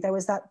briefly, there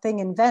was that thing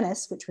in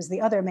Venice, which was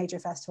the other major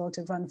festival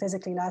to run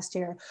physically last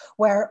year,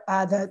 where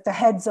the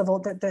heads of all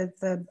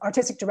the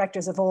artistic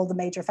directors of all the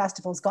major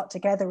festivals got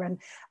together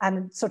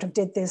and sort of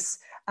did this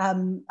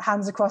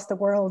hands across the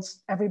world,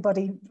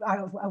 everybody,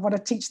 I want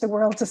to teach the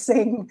world to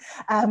sing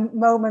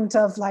moment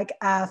of like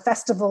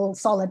festival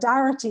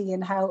solidarity,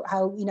 and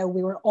how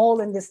we were all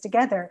in this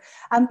together.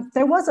 And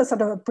there was a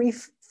sort of a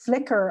brief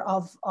flicker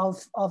of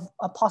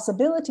a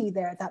possibility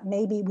there that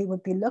maybe we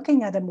would be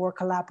looking at a more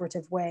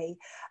collaborative way,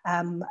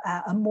 a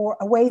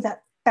way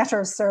that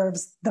better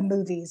serves the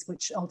movies,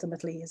 which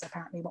ultimately is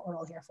apparently what we're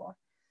all here for.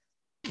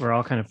 We're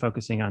all kind of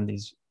focusing on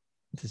this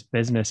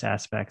business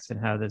aspects and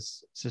how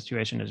this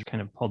situation has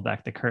kind of pulled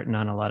back the curtain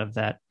on a lot of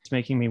that. It's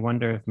making me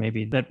wonder if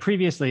maybe that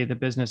previously the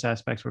business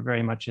aspects were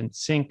very much in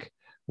sync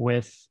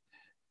with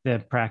the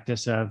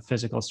practice of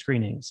physical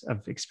screenings,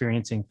 of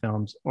experiencing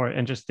films,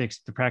 and just the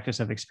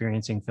practice of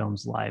experiencing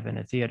films live in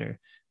a theater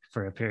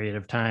for a period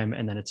of time,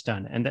 and then it's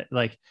done. And that,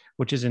 like,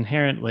 which is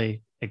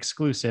inherently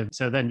exclusive.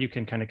 So then you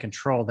can kind of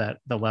control the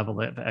level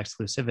of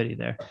exclusivity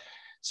there.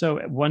 So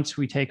once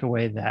we take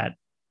away that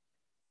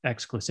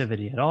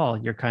exclusivity at all,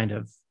 you're kind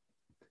of,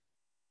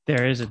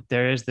 there is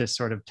this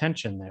sort of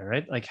tension there,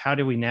 right? Like, how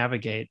do we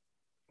navigate,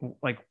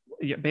 like,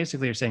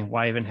 basically you're saying,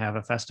 why even have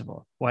a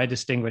festival? Why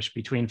distinguish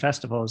between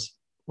festivals?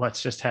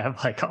 Let's just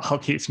have like all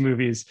these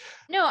movies.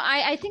 No,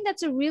 I think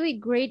that's a really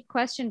great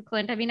question,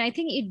 Clint. I mean, I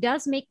think it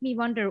does make me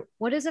wonder,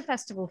 what is a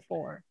festival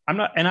for? I'm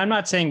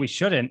not saying we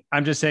shouldn't.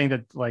 I'm just saying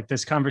that, like,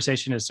 this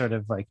conversation is sort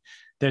of like,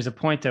 there's a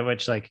point at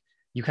which, like,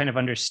 you kind of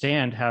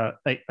understand how,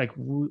 I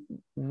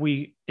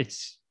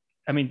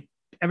mean,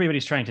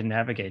 everybody's trying to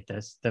navigate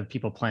this, the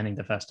people planning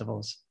the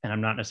festivals. And I'm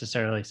not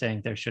necessarily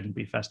saying there shouldn't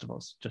be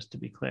festivals, just to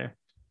be clear.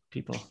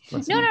 People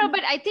listening. No,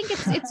 but I think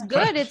it's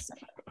good. It's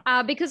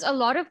because a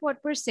lot of what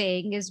we're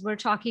saying is we're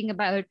talking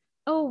about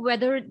oh,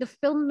 whether the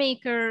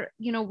filmmaker,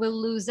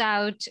 will lose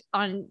out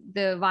on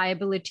the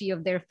viability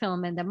of their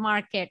film in the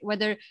market,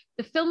 whether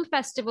the film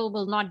festival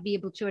will not be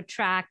able to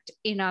attract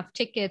enough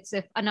tickets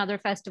if another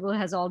festival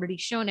has already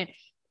shown it.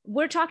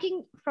 We're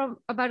talking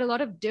about a lot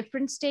of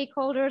different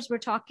stakeholders. We're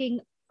talking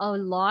a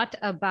lot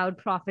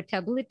about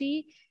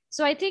profitability.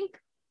 So I think,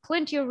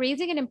 Clint, you're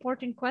raising an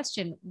important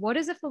question. What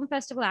is a film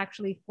festival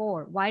actually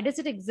for? Why does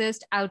it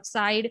exist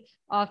outside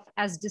of,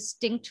 as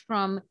distinct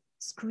from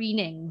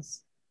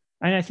screenings?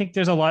 And I think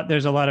there's a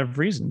lot of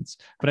reasons,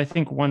 but I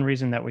think one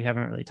reason that we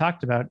haven't really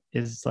talked about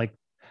is like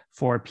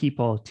for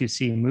people to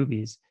see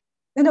movies.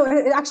 No,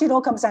 it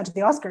all comes down to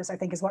the Oscars, I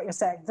think, is what you're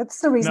saying. That's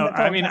the reason. No,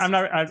 I mean, I'm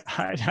not,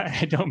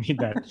 I don't mean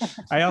that.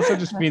 I also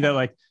just mean that,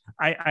 like,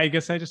 I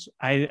guess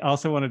I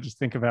also want to just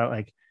think about,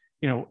 like,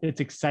 it's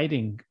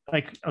exciting.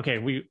 Like,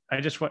 okay,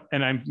 I'm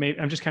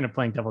just kind of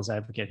playing devil's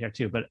advocate here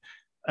too, but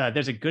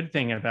there's a good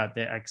thing about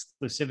the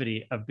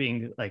exclusivity of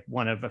being like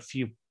one of a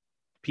few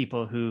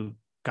people who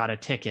got a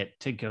ticket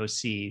to go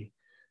see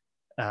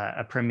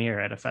a premiere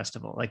at a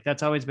festival. Like,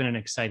 that's always been an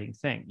exciting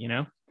thing,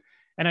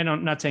 And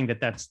I'm not saying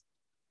that's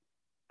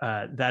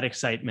that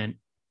excitement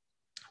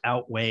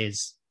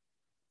outweighs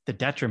the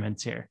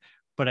detriments here,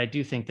 but I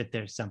do think that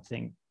there's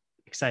something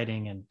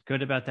exciting and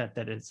good about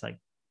that is like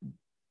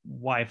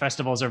why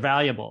festivals are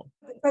valuable.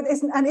 But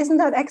isn't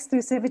that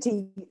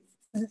exclusivity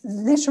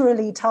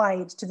literally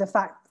tied to the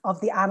fact of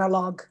the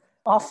analog,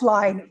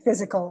 offline,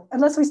 physical,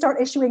 unless we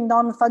start issuing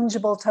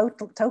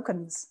non-fungible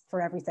tokens for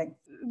everything?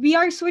 We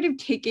are sort of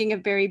taking a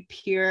very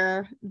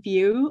pure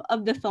view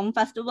of the film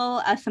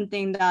festival as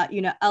something that,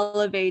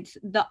 elevates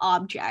the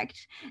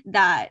objects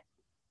that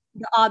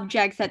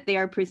they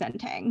are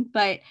presenting.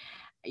 But,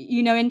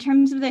 in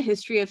terms of the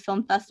history of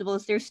film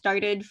festivals, they're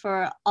started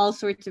for all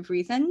sorts of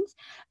reasons.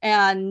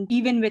 And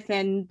even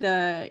within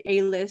the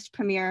A-list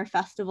premiere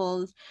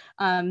festivals,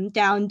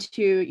 down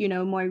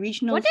to, more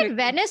regional. What did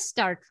Venice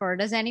start for?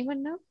 Does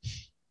anyone know?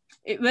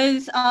 It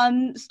was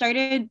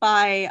started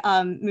by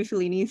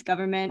Mussolini's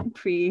government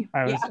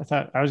I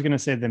thought I was going to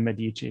say the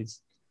Medici's.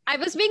 I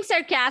was being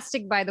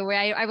sarcastic, by the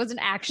way. I wasn't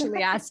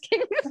actually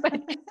asking.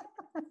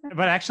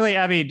 But actually,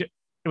 Abby,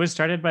 it was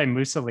started by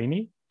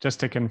Mussolini, just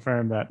to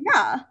confirm that.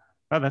 Yeah.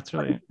 Oh, that's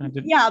really...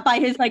 by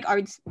his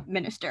arts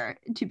minister,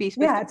 to be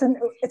specific. Yeah,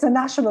 it's a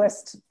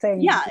nationalist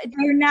thing. Yeah,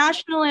 they're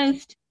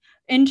nationalist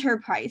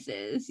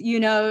enterprises.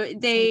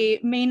 They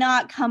may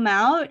not come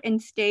out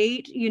and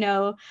state,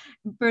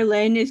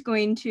 Berlin is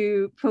going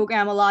to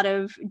program a lot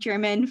of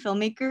German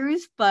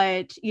filmmakers,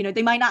 but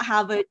they might not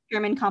have a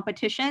German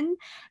competition,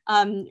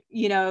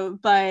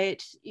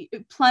 but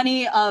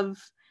plenty of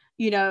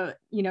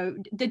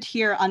the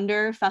tier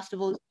under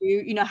festivals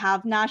do,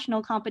 have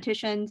national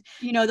competitions.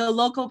 The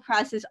local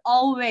press is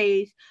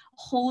always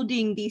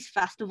holding these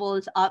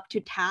festivals up to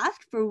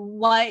task for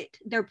what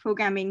their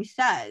programming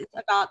says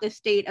about the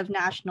state of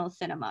national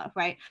cinema,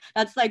 right?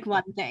 That's like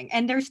one thing.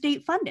 And they're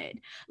state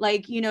funded,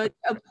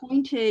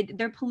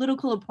 they're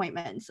political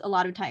appointments a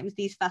lot of times,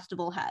 these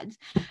festival heads.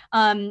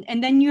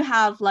 And then you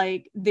have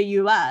the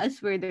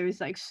US, where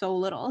there's so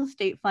little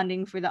state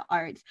funding for the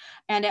arts.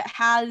 And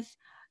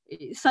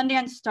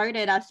Sundance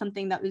started as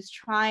something that was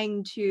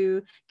trying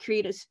to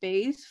create a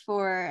space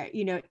for,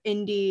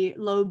 indie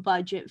low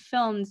budget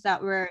films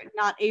that were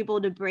not able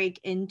to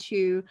break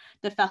into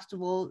the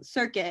festival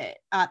circuit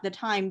at the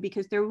time,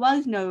 because there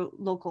was no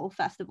local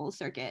festival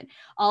circuit.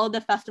 All of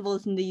the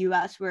festivals in the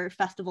US were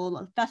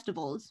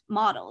festivals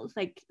models,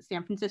 like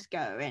San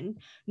Francisco and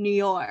New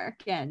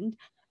York. And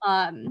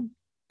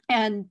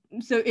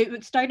so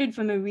it started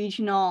from a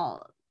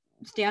regional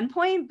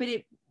standpoint, but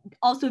it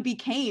also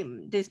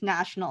became this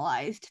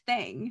nationalized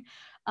thing,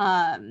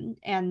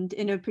 and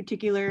in a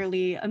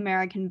particularly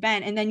American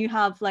bent. And then you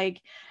have the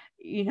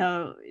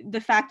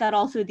fact that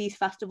also these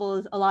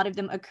festivals, a lot of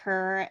them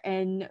occur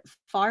in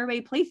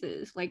faraway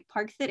places like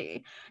Park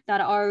City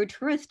that are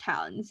tourist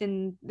towns,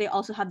 and they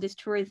also have this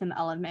tourism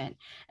element.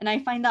 And I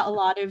find that a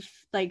lot of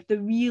the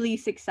really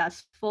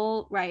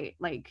successful,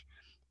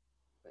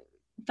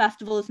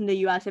 festivals in the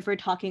US, if we're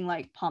talking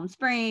Palm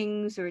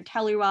Springs or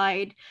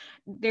Telluride,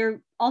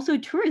 they're also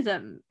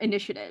tourism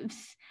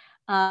initiatives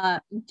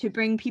to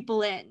bring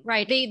people in.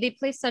 Right. They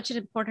play such an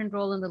important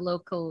role in the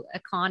local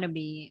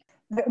economy.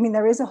 I mean,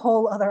 there is a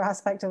whole other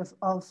aspect of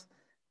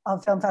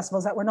film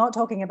festivals that we're not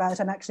talking about,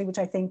 and actually which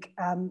I think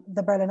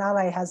the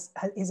Berlinale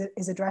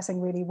is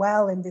addressing really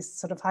well in this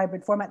sort of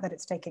hybrid format that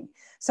it's taking.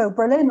 So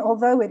Berlin,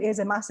 although it is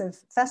a massive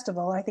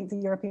festival, I think the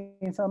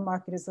European film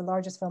market is the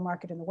largest film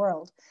market in the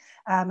world,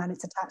 and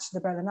it's attached to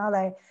the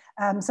Berlinale.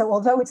 So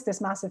although it's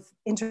this massive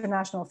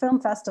international film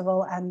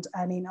festival, and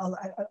I mean,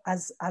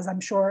 as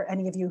I'm sure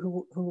any of you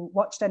who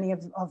watched any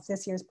of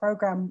this year's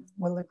program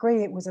will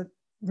agree, it was a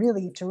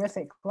really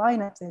terrific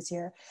lineup this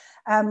year.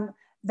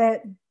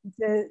 The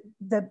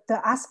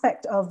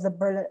aspect of the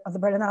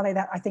Berlinale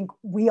that I think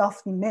we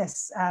often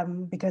miss,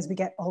 because we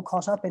get all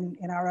caught up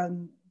in our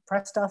own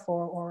press stuff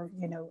or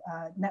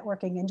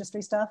networking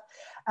industry stuff,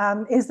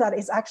 is that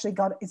it's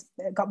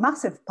got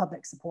massive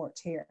public support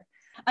here.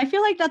 I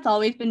feel like that's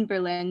always been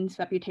Berlin's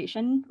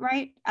reputation,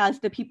 right? As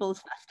the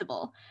People's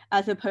Festival,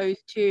 as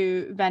opposed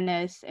to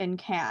Venice and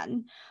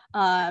Cannes.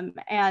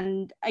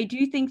 And I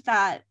do think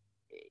that,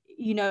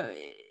 you know,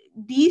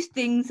 these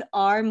things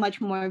are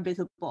much more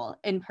visible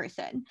in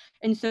person.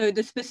 And so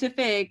the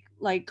specific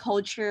like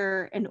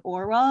culture and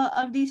aura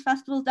of these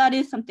festivals, that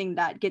is something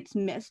that gets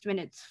missed when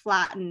it's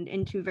flattened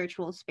into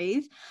virtual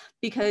space,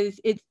 because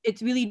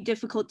it's really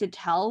difficult to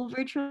tell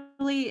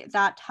virtually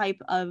that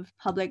type of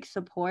public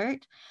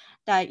support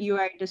that you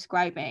are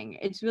describing.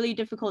 It's really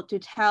difficult to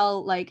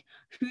tell like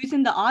who's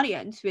in the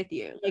audience with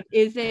you. Like,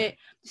 is it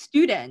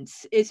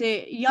students? Is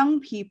it young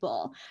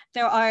people?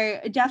 There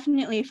are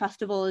definitely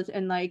festivals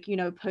in like, you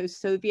know,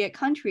 post-Soviet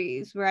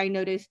countries where I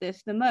notice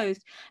this the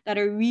most, that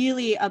are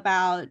really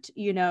about,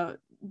 you know,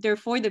 they're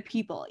for the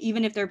people,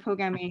 even if they're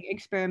programming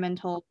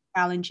experimental,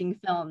 challenging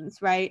films,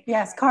 right?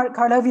 Yes,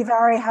 Karlovy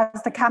Vary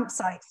has the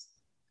campsite.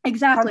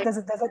 Exactly. There's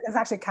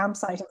actually a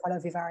campsite in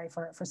Karlovy Vary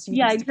for students.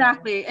 Yeah,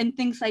 exactly. And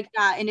things like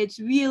that. And it's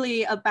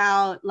really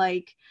about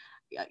like,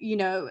 you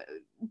know,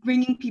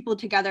 bringing people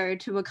together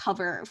to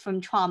recover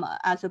from trauma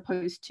as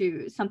opposed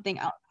to something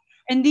else.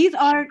 And these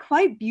are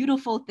quite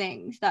beautiful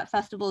things that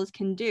festivals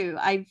can do.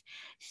 I've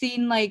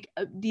seen like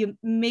the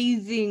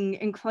amazing,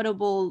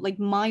 incredible, like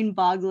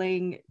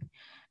mind-boggling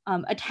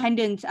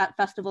attendance at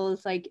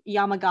festivals like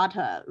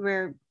Yamagata,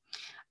 where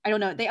I don't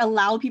know, they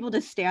allow people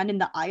to stand in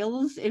the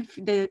aisles if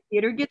the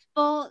theater gets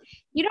full.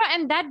 You know,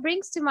 and that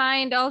brings to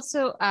mind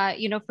also,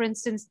 you know, for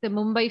instance, the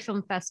Mumbai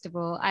Film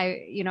Festival.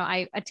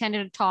 I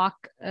attended a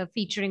talk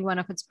featuring one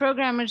of its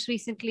programmers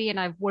recently, and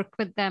I've worked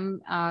with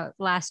them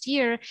last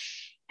year.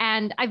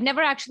 And I've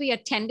never actually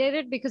attended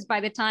it because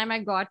by the time I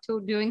got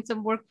to doing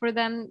some work for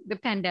them, the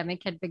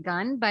pandemic had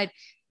begun. But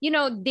you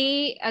know,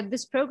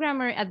 this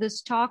programmer at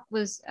this talk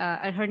was,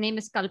 her name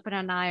is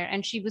Kalpana Nair,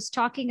 and she was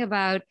talking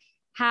about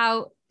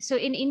how, so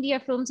in India,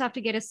 films have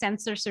to get a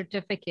censor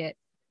certificate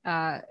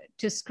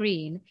to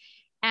screen.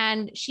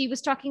 And she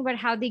was talking about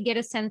how they get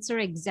a censor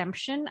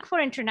exemption for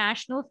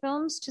international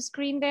films to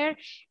screen there.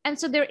 And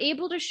so they're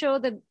able to show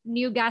the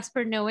new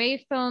Gaspar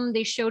Noé film.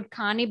 They showed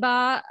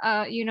Kaniba,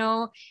 you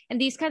know, and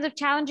these kinds of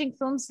challenging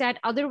films that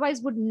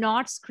otherwise would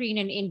not screen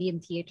in Indian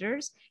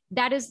theaters.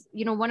 That is,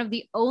 you know, one of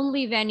the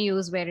only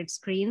venues where it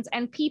screens,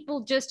 and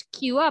people just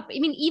queue up. I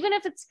mean, even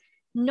if it's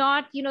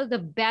not, you know, the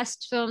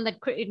best film, that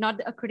not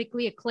a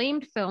critically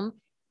acclaimed film,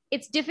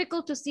 it's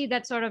difficult to see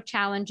that sort of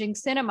challenging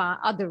cinema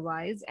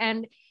otherwise.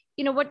 And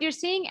you know what you're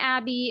saying,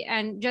 Abby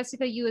and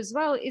Jessica, you as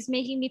well, is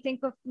making me think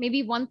of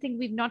maybe one thing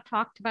we've not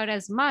talked about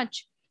as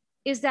much,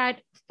 is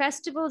that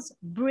festivals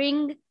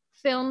bring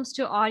films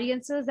to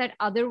audiences that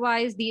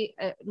otherwise the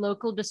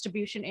local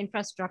distribution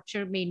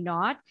infrastructure may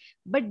not.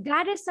 But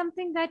that is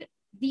something that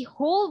the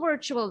whole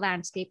virtual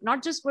landscape,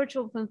 not just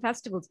virtual film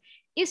festivals,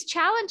 is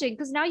challenging,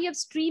 because now you have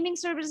streaming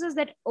services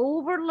that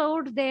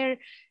overload their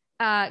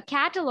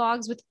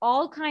catalogs with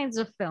all kinds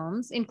of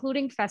films,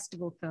 including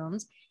festival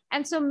films.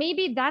 And so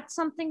maybe that's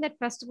something that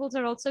festivals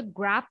are also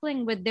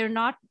grappling with. They're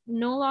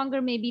no longer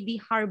maybe the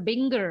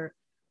harbinger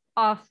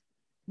of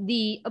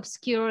the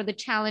obscure, the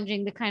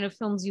challenging, the kind of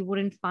films you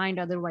wouldn't find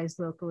otherwise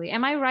locally.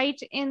 Am I right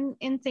in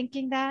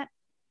thinking that?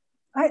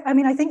 I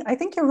mean, I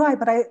think you're right,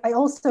 but I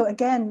also,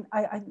 again,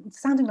 I'm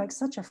sounding like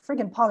such a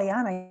friggin'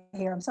 Pollyanna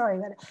here. I'm sorry,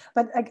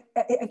 but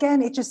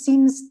again, it just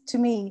seems to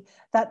me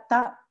that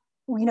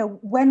you know,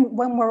 when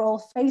we're all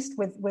faced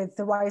with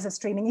the rise of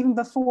streaming, even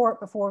before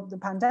the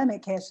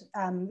pandemic hit,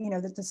 you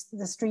know, that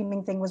the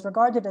streaming thing was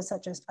regarded as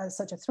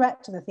such a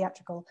threat to the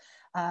theatrical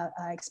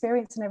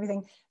experience and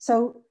everything.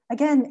 So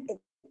again,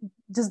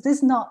 does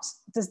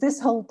this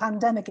whole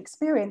pandemic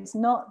experience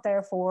not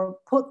therefore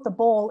put the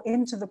ball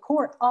into the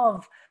court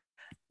of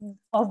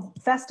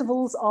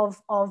festivals,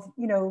 of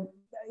you know,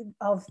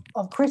 of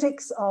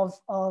critics, of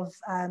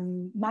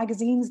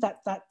magazines that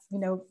you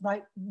know,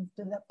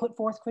 that put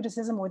forth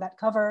criticism or that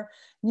cover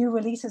new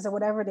releases or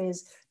whatever it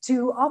is,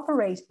 to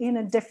operate in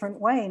a different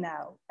way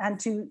now, and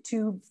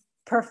to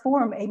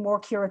perform a more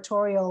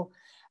curatorial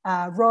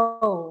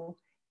role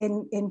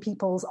in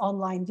people's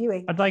online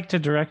viewing. I'd like to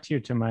direct you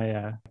to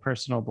my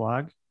personal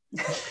blog.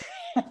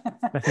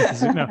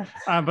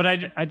 But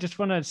I just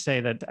want to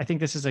say that I think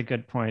this is a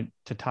good point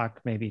to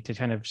talk, maybe to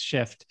kind of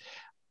shift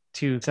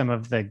to some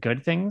of the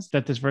good things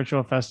that this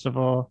virtual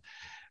festival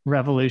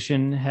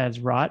revolution has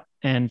wrought.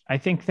 And I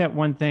think that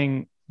one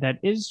thing that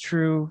is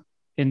true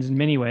in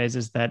many ways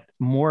is that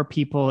more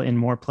people in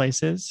more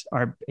places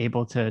are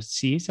able to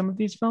see some of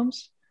these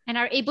films. And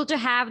are able to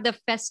have the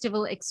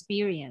festival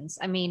experience.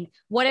 I mean,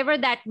 whatever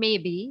that may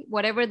be,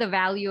 whatever the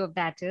value of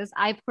that is,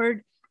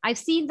 I've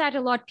seen that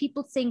a lot.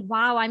 People saying,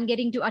 wow, I'm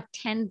getting to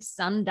attend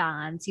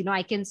Sundance. You know,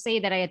 I can say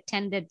that I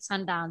attended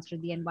Sundance for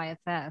the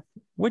NYFF.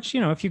 Which,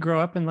 you know, if you grow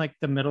up in like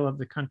the middle of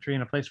the country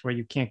in a place where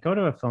you can't go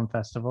to a film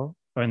festival,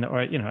 or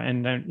you know,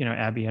 and you know,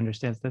 Abby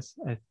understands this,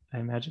 I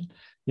imagine,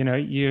 you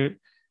know,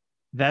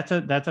 that's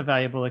a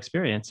valuable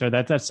experience, or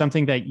that's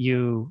something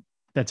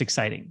that's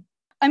exciting.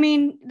 I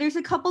mean, there's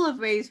a couple of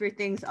ways where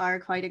things are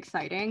quite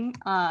exciting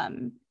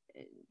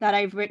that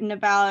I've written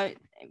about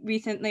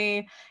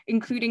recently,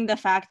 including the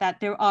fact that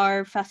there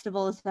are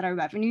festivals that are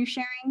revenue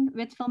sharing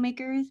with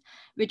filmmakers,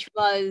 which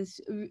was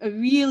a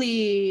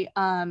really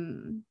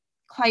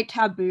quite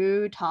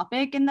taboo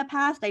topic in the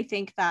past. I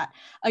think that,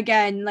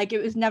 again, like,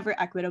 it was never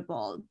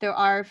equitable. There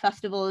are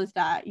festivals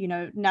that, you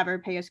know, never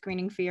pay a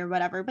screening fee or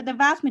whatever, but the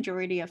vast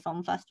majority of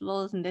film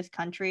festivals in this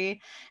country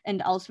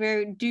and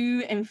elsewhere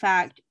do in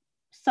fact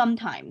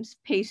sometimes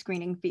pay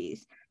screening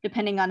fees,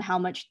 depending on how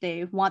much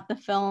they want the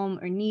film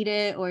or need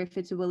it, or if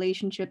it's a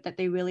relationship that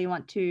they really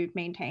want to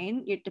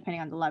maintain,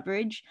 depending on the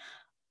leverage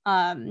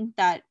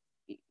that,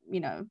 you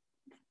know,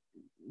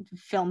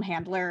 film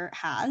handler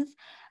has.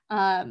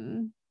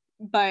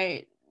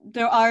 But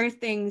there are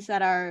things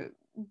that are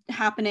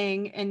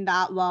happening in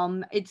that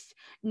realm. It's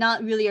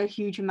not really a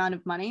huge amount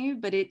of money,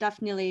 but it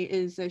definitely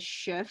is a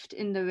shift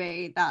in the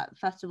way that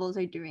festivals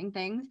are doing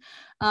things.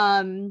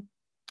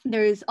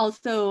 There's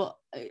also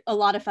a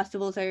lot of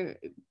festivals are,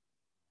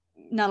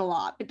 not a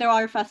lot, but there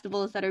are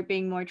festivals that are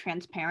being more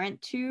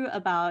transparent too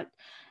about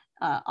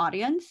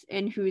audience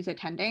and who's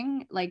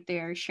attending. Like,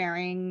 they're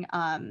sharing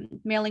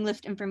mailing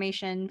list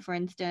information, for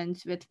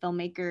instance, with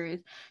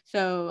filmmakers.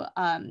 So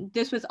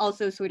this was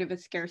also sort of a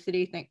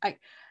scarcity thing.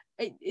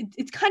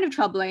 It's kind of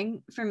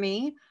troubling for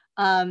me,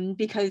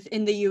 because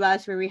in the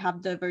US, where we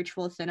have the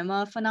virtual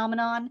cinema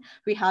phenomenon,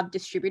 we have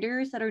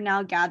distributors that are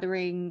now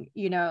gathering,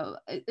 you know,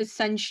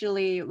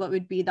 essentially what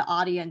would be the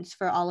audience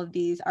for all of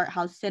these art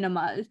house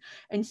cinemas.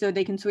 And so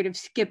they can sort of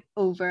skip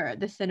over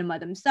the cinema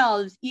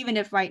themselves, even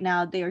if right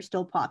now they are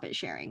still profit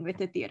sharing with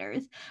the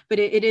theaters. But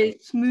it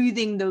is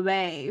smoothing the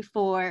way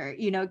for,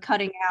 you know,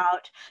 cutting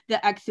out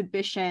the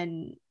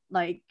exhibition,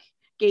 like,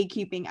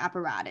 gatekeeping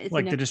apparatus.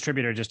 Like, the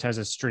distributor just has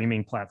a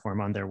streaming platform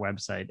on their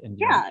website. And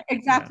yeah,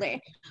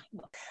 exactly.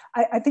 Yeah.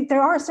 I think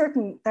there were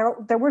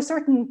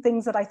certain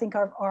things that I think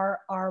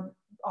are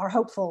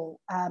hopeful,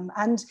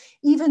 and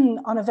even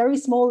on a very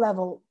small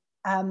level.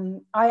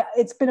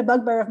 It's been a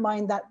bugbear of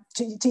mine that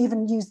to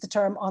even use the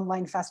term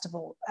online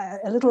festival,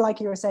 a little like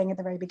you were saying at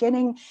the very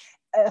beginning.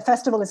 A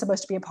festival is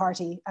supposed to be a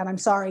party, and I'm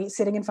sorry,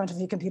 sitting in front of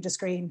your computer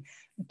screen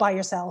by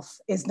yourself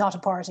is not a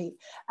party.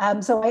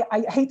 So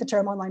I hate the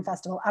term online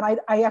festival, and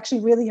I actually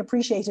really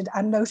appreciated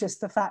and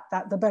noticed the fact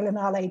that the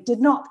Berlinale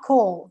did not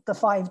call the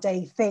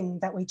 5-day thing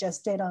that we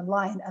just did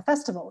online a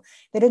festival.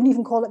 They didn't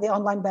even call it the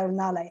online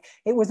Berlinale.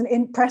 It was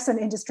an press and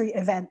industry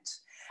event.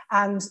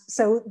 And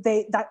so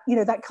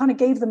that kind of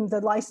gave them the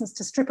license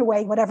to strip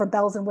away whatever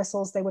bells and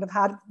whistles they would have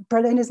had.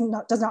 Berlin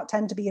does not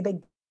tend to be a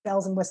big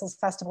bells and whistles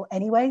festival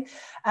anyway,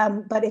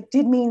 but it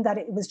did mean that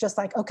it was just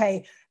like,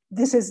 okay,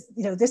 this is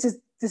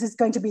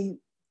going to be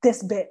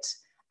this bit,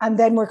 and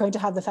then we're going to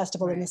have the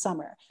festival in the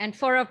summer, and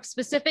for a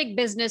specific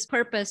business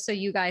purpose, so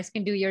you guys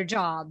can do your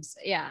jobs.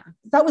 Yeah,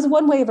 that was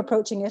one way of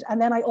approaching it. And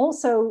then I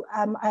also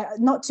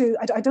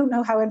I don't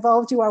know how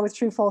involved you are with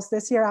True False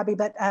this year, Abby,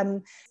 but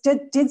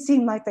did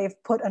seem like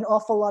they've put an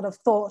awful lot of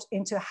thought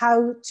into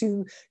how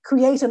to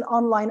create an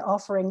online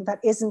offering that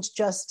isn't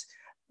just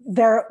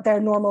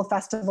their normal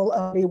festival,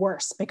 only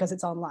worse because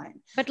it's online.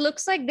 But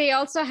looks like they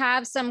also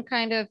have some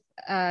kind of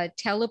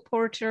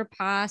teleporter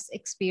pass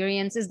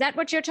experience. Is that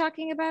what you're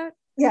talking about?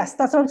 Yes,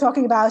 that's what I'm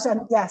talking about.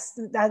 And yes,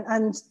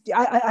 and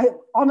I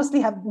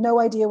honestly have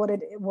no idea what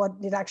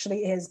it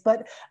actually is,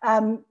 but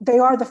they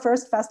are the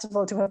first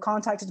festival to have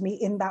contacted me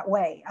in that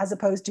way, as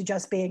opposed to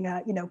just being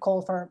a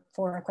call for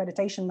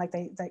accreditation like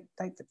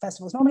the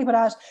festivals normally put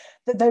out.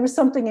 That there was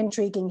something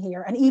intriguing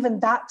here, and even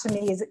that to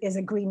me is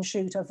a green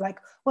shoot of like,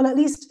 well, at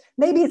least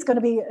maybe it's going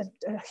to be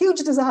a huge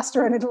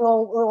disaster and it'll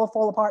all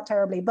fall apart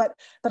terribly, but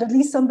at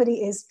least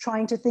somebody is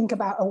trying to think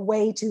about a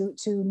way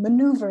to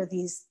maneuver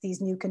these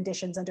new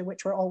conditions under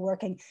which we're all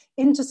working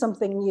into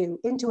something new,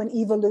 into an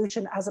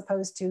evolution, as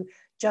opposed to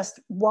just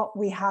what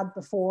we had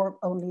before,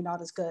 only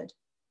not as good.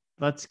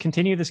 Let's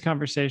continue this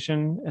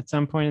conversation at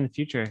some point in the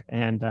future,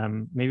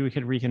 and maybe we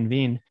could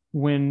reconvene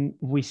when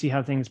we see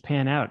how things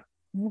pan out.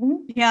 Mm-hmm.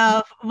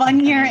 Yeah,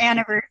 1 year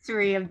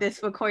anniversary of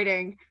this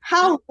recording.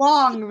 How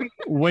long?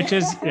 Which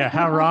is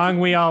how wrong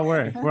we all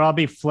were. We'll all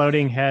be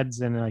floating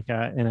heads in like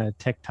in a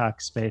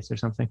TikTok space or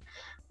something.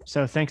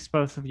 So thanks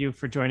both of you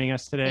for joining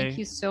us today. Thank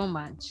you so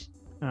much.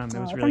 It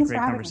was a really great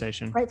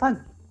conversation. Great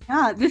fun.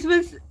 Yeah, this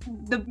was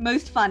the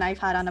most fun I've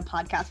had on a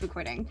podcast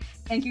recording.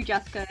 Thank you,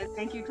 Jessica.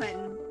 Thank you,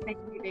 Clinton. Thank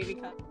you,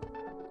 Devika.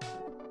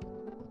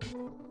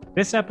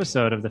 This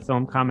episode of the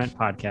Film Comment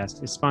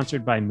Podcast is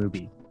sponsored by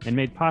Mubi and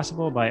made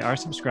possible by our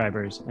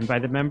subscribers and by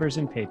the members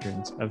and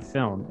patrons of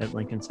Film at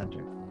Lincoln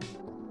Center.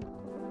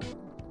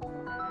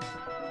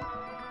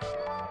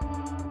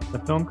 The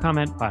Film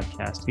Comment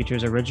Podcast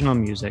features original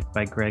music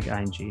by Greg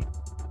Einge.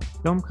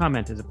 Film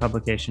Comment is a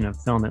publication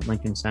of Film at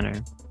Lincoln Center.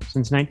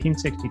 Since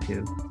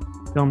 1962,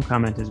 Film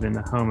Comment has been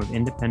the home of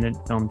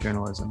independent film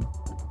journalism,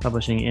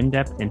 publishing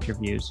in-depth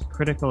interviews,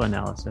 critical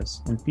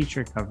analysis, and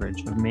feature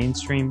coverage of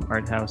mainstream,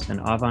 art house, and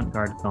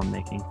avant-garde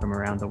filmmaking from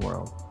around the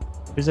world.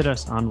 Visit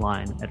us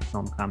online at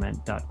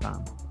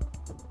filmcomment.com.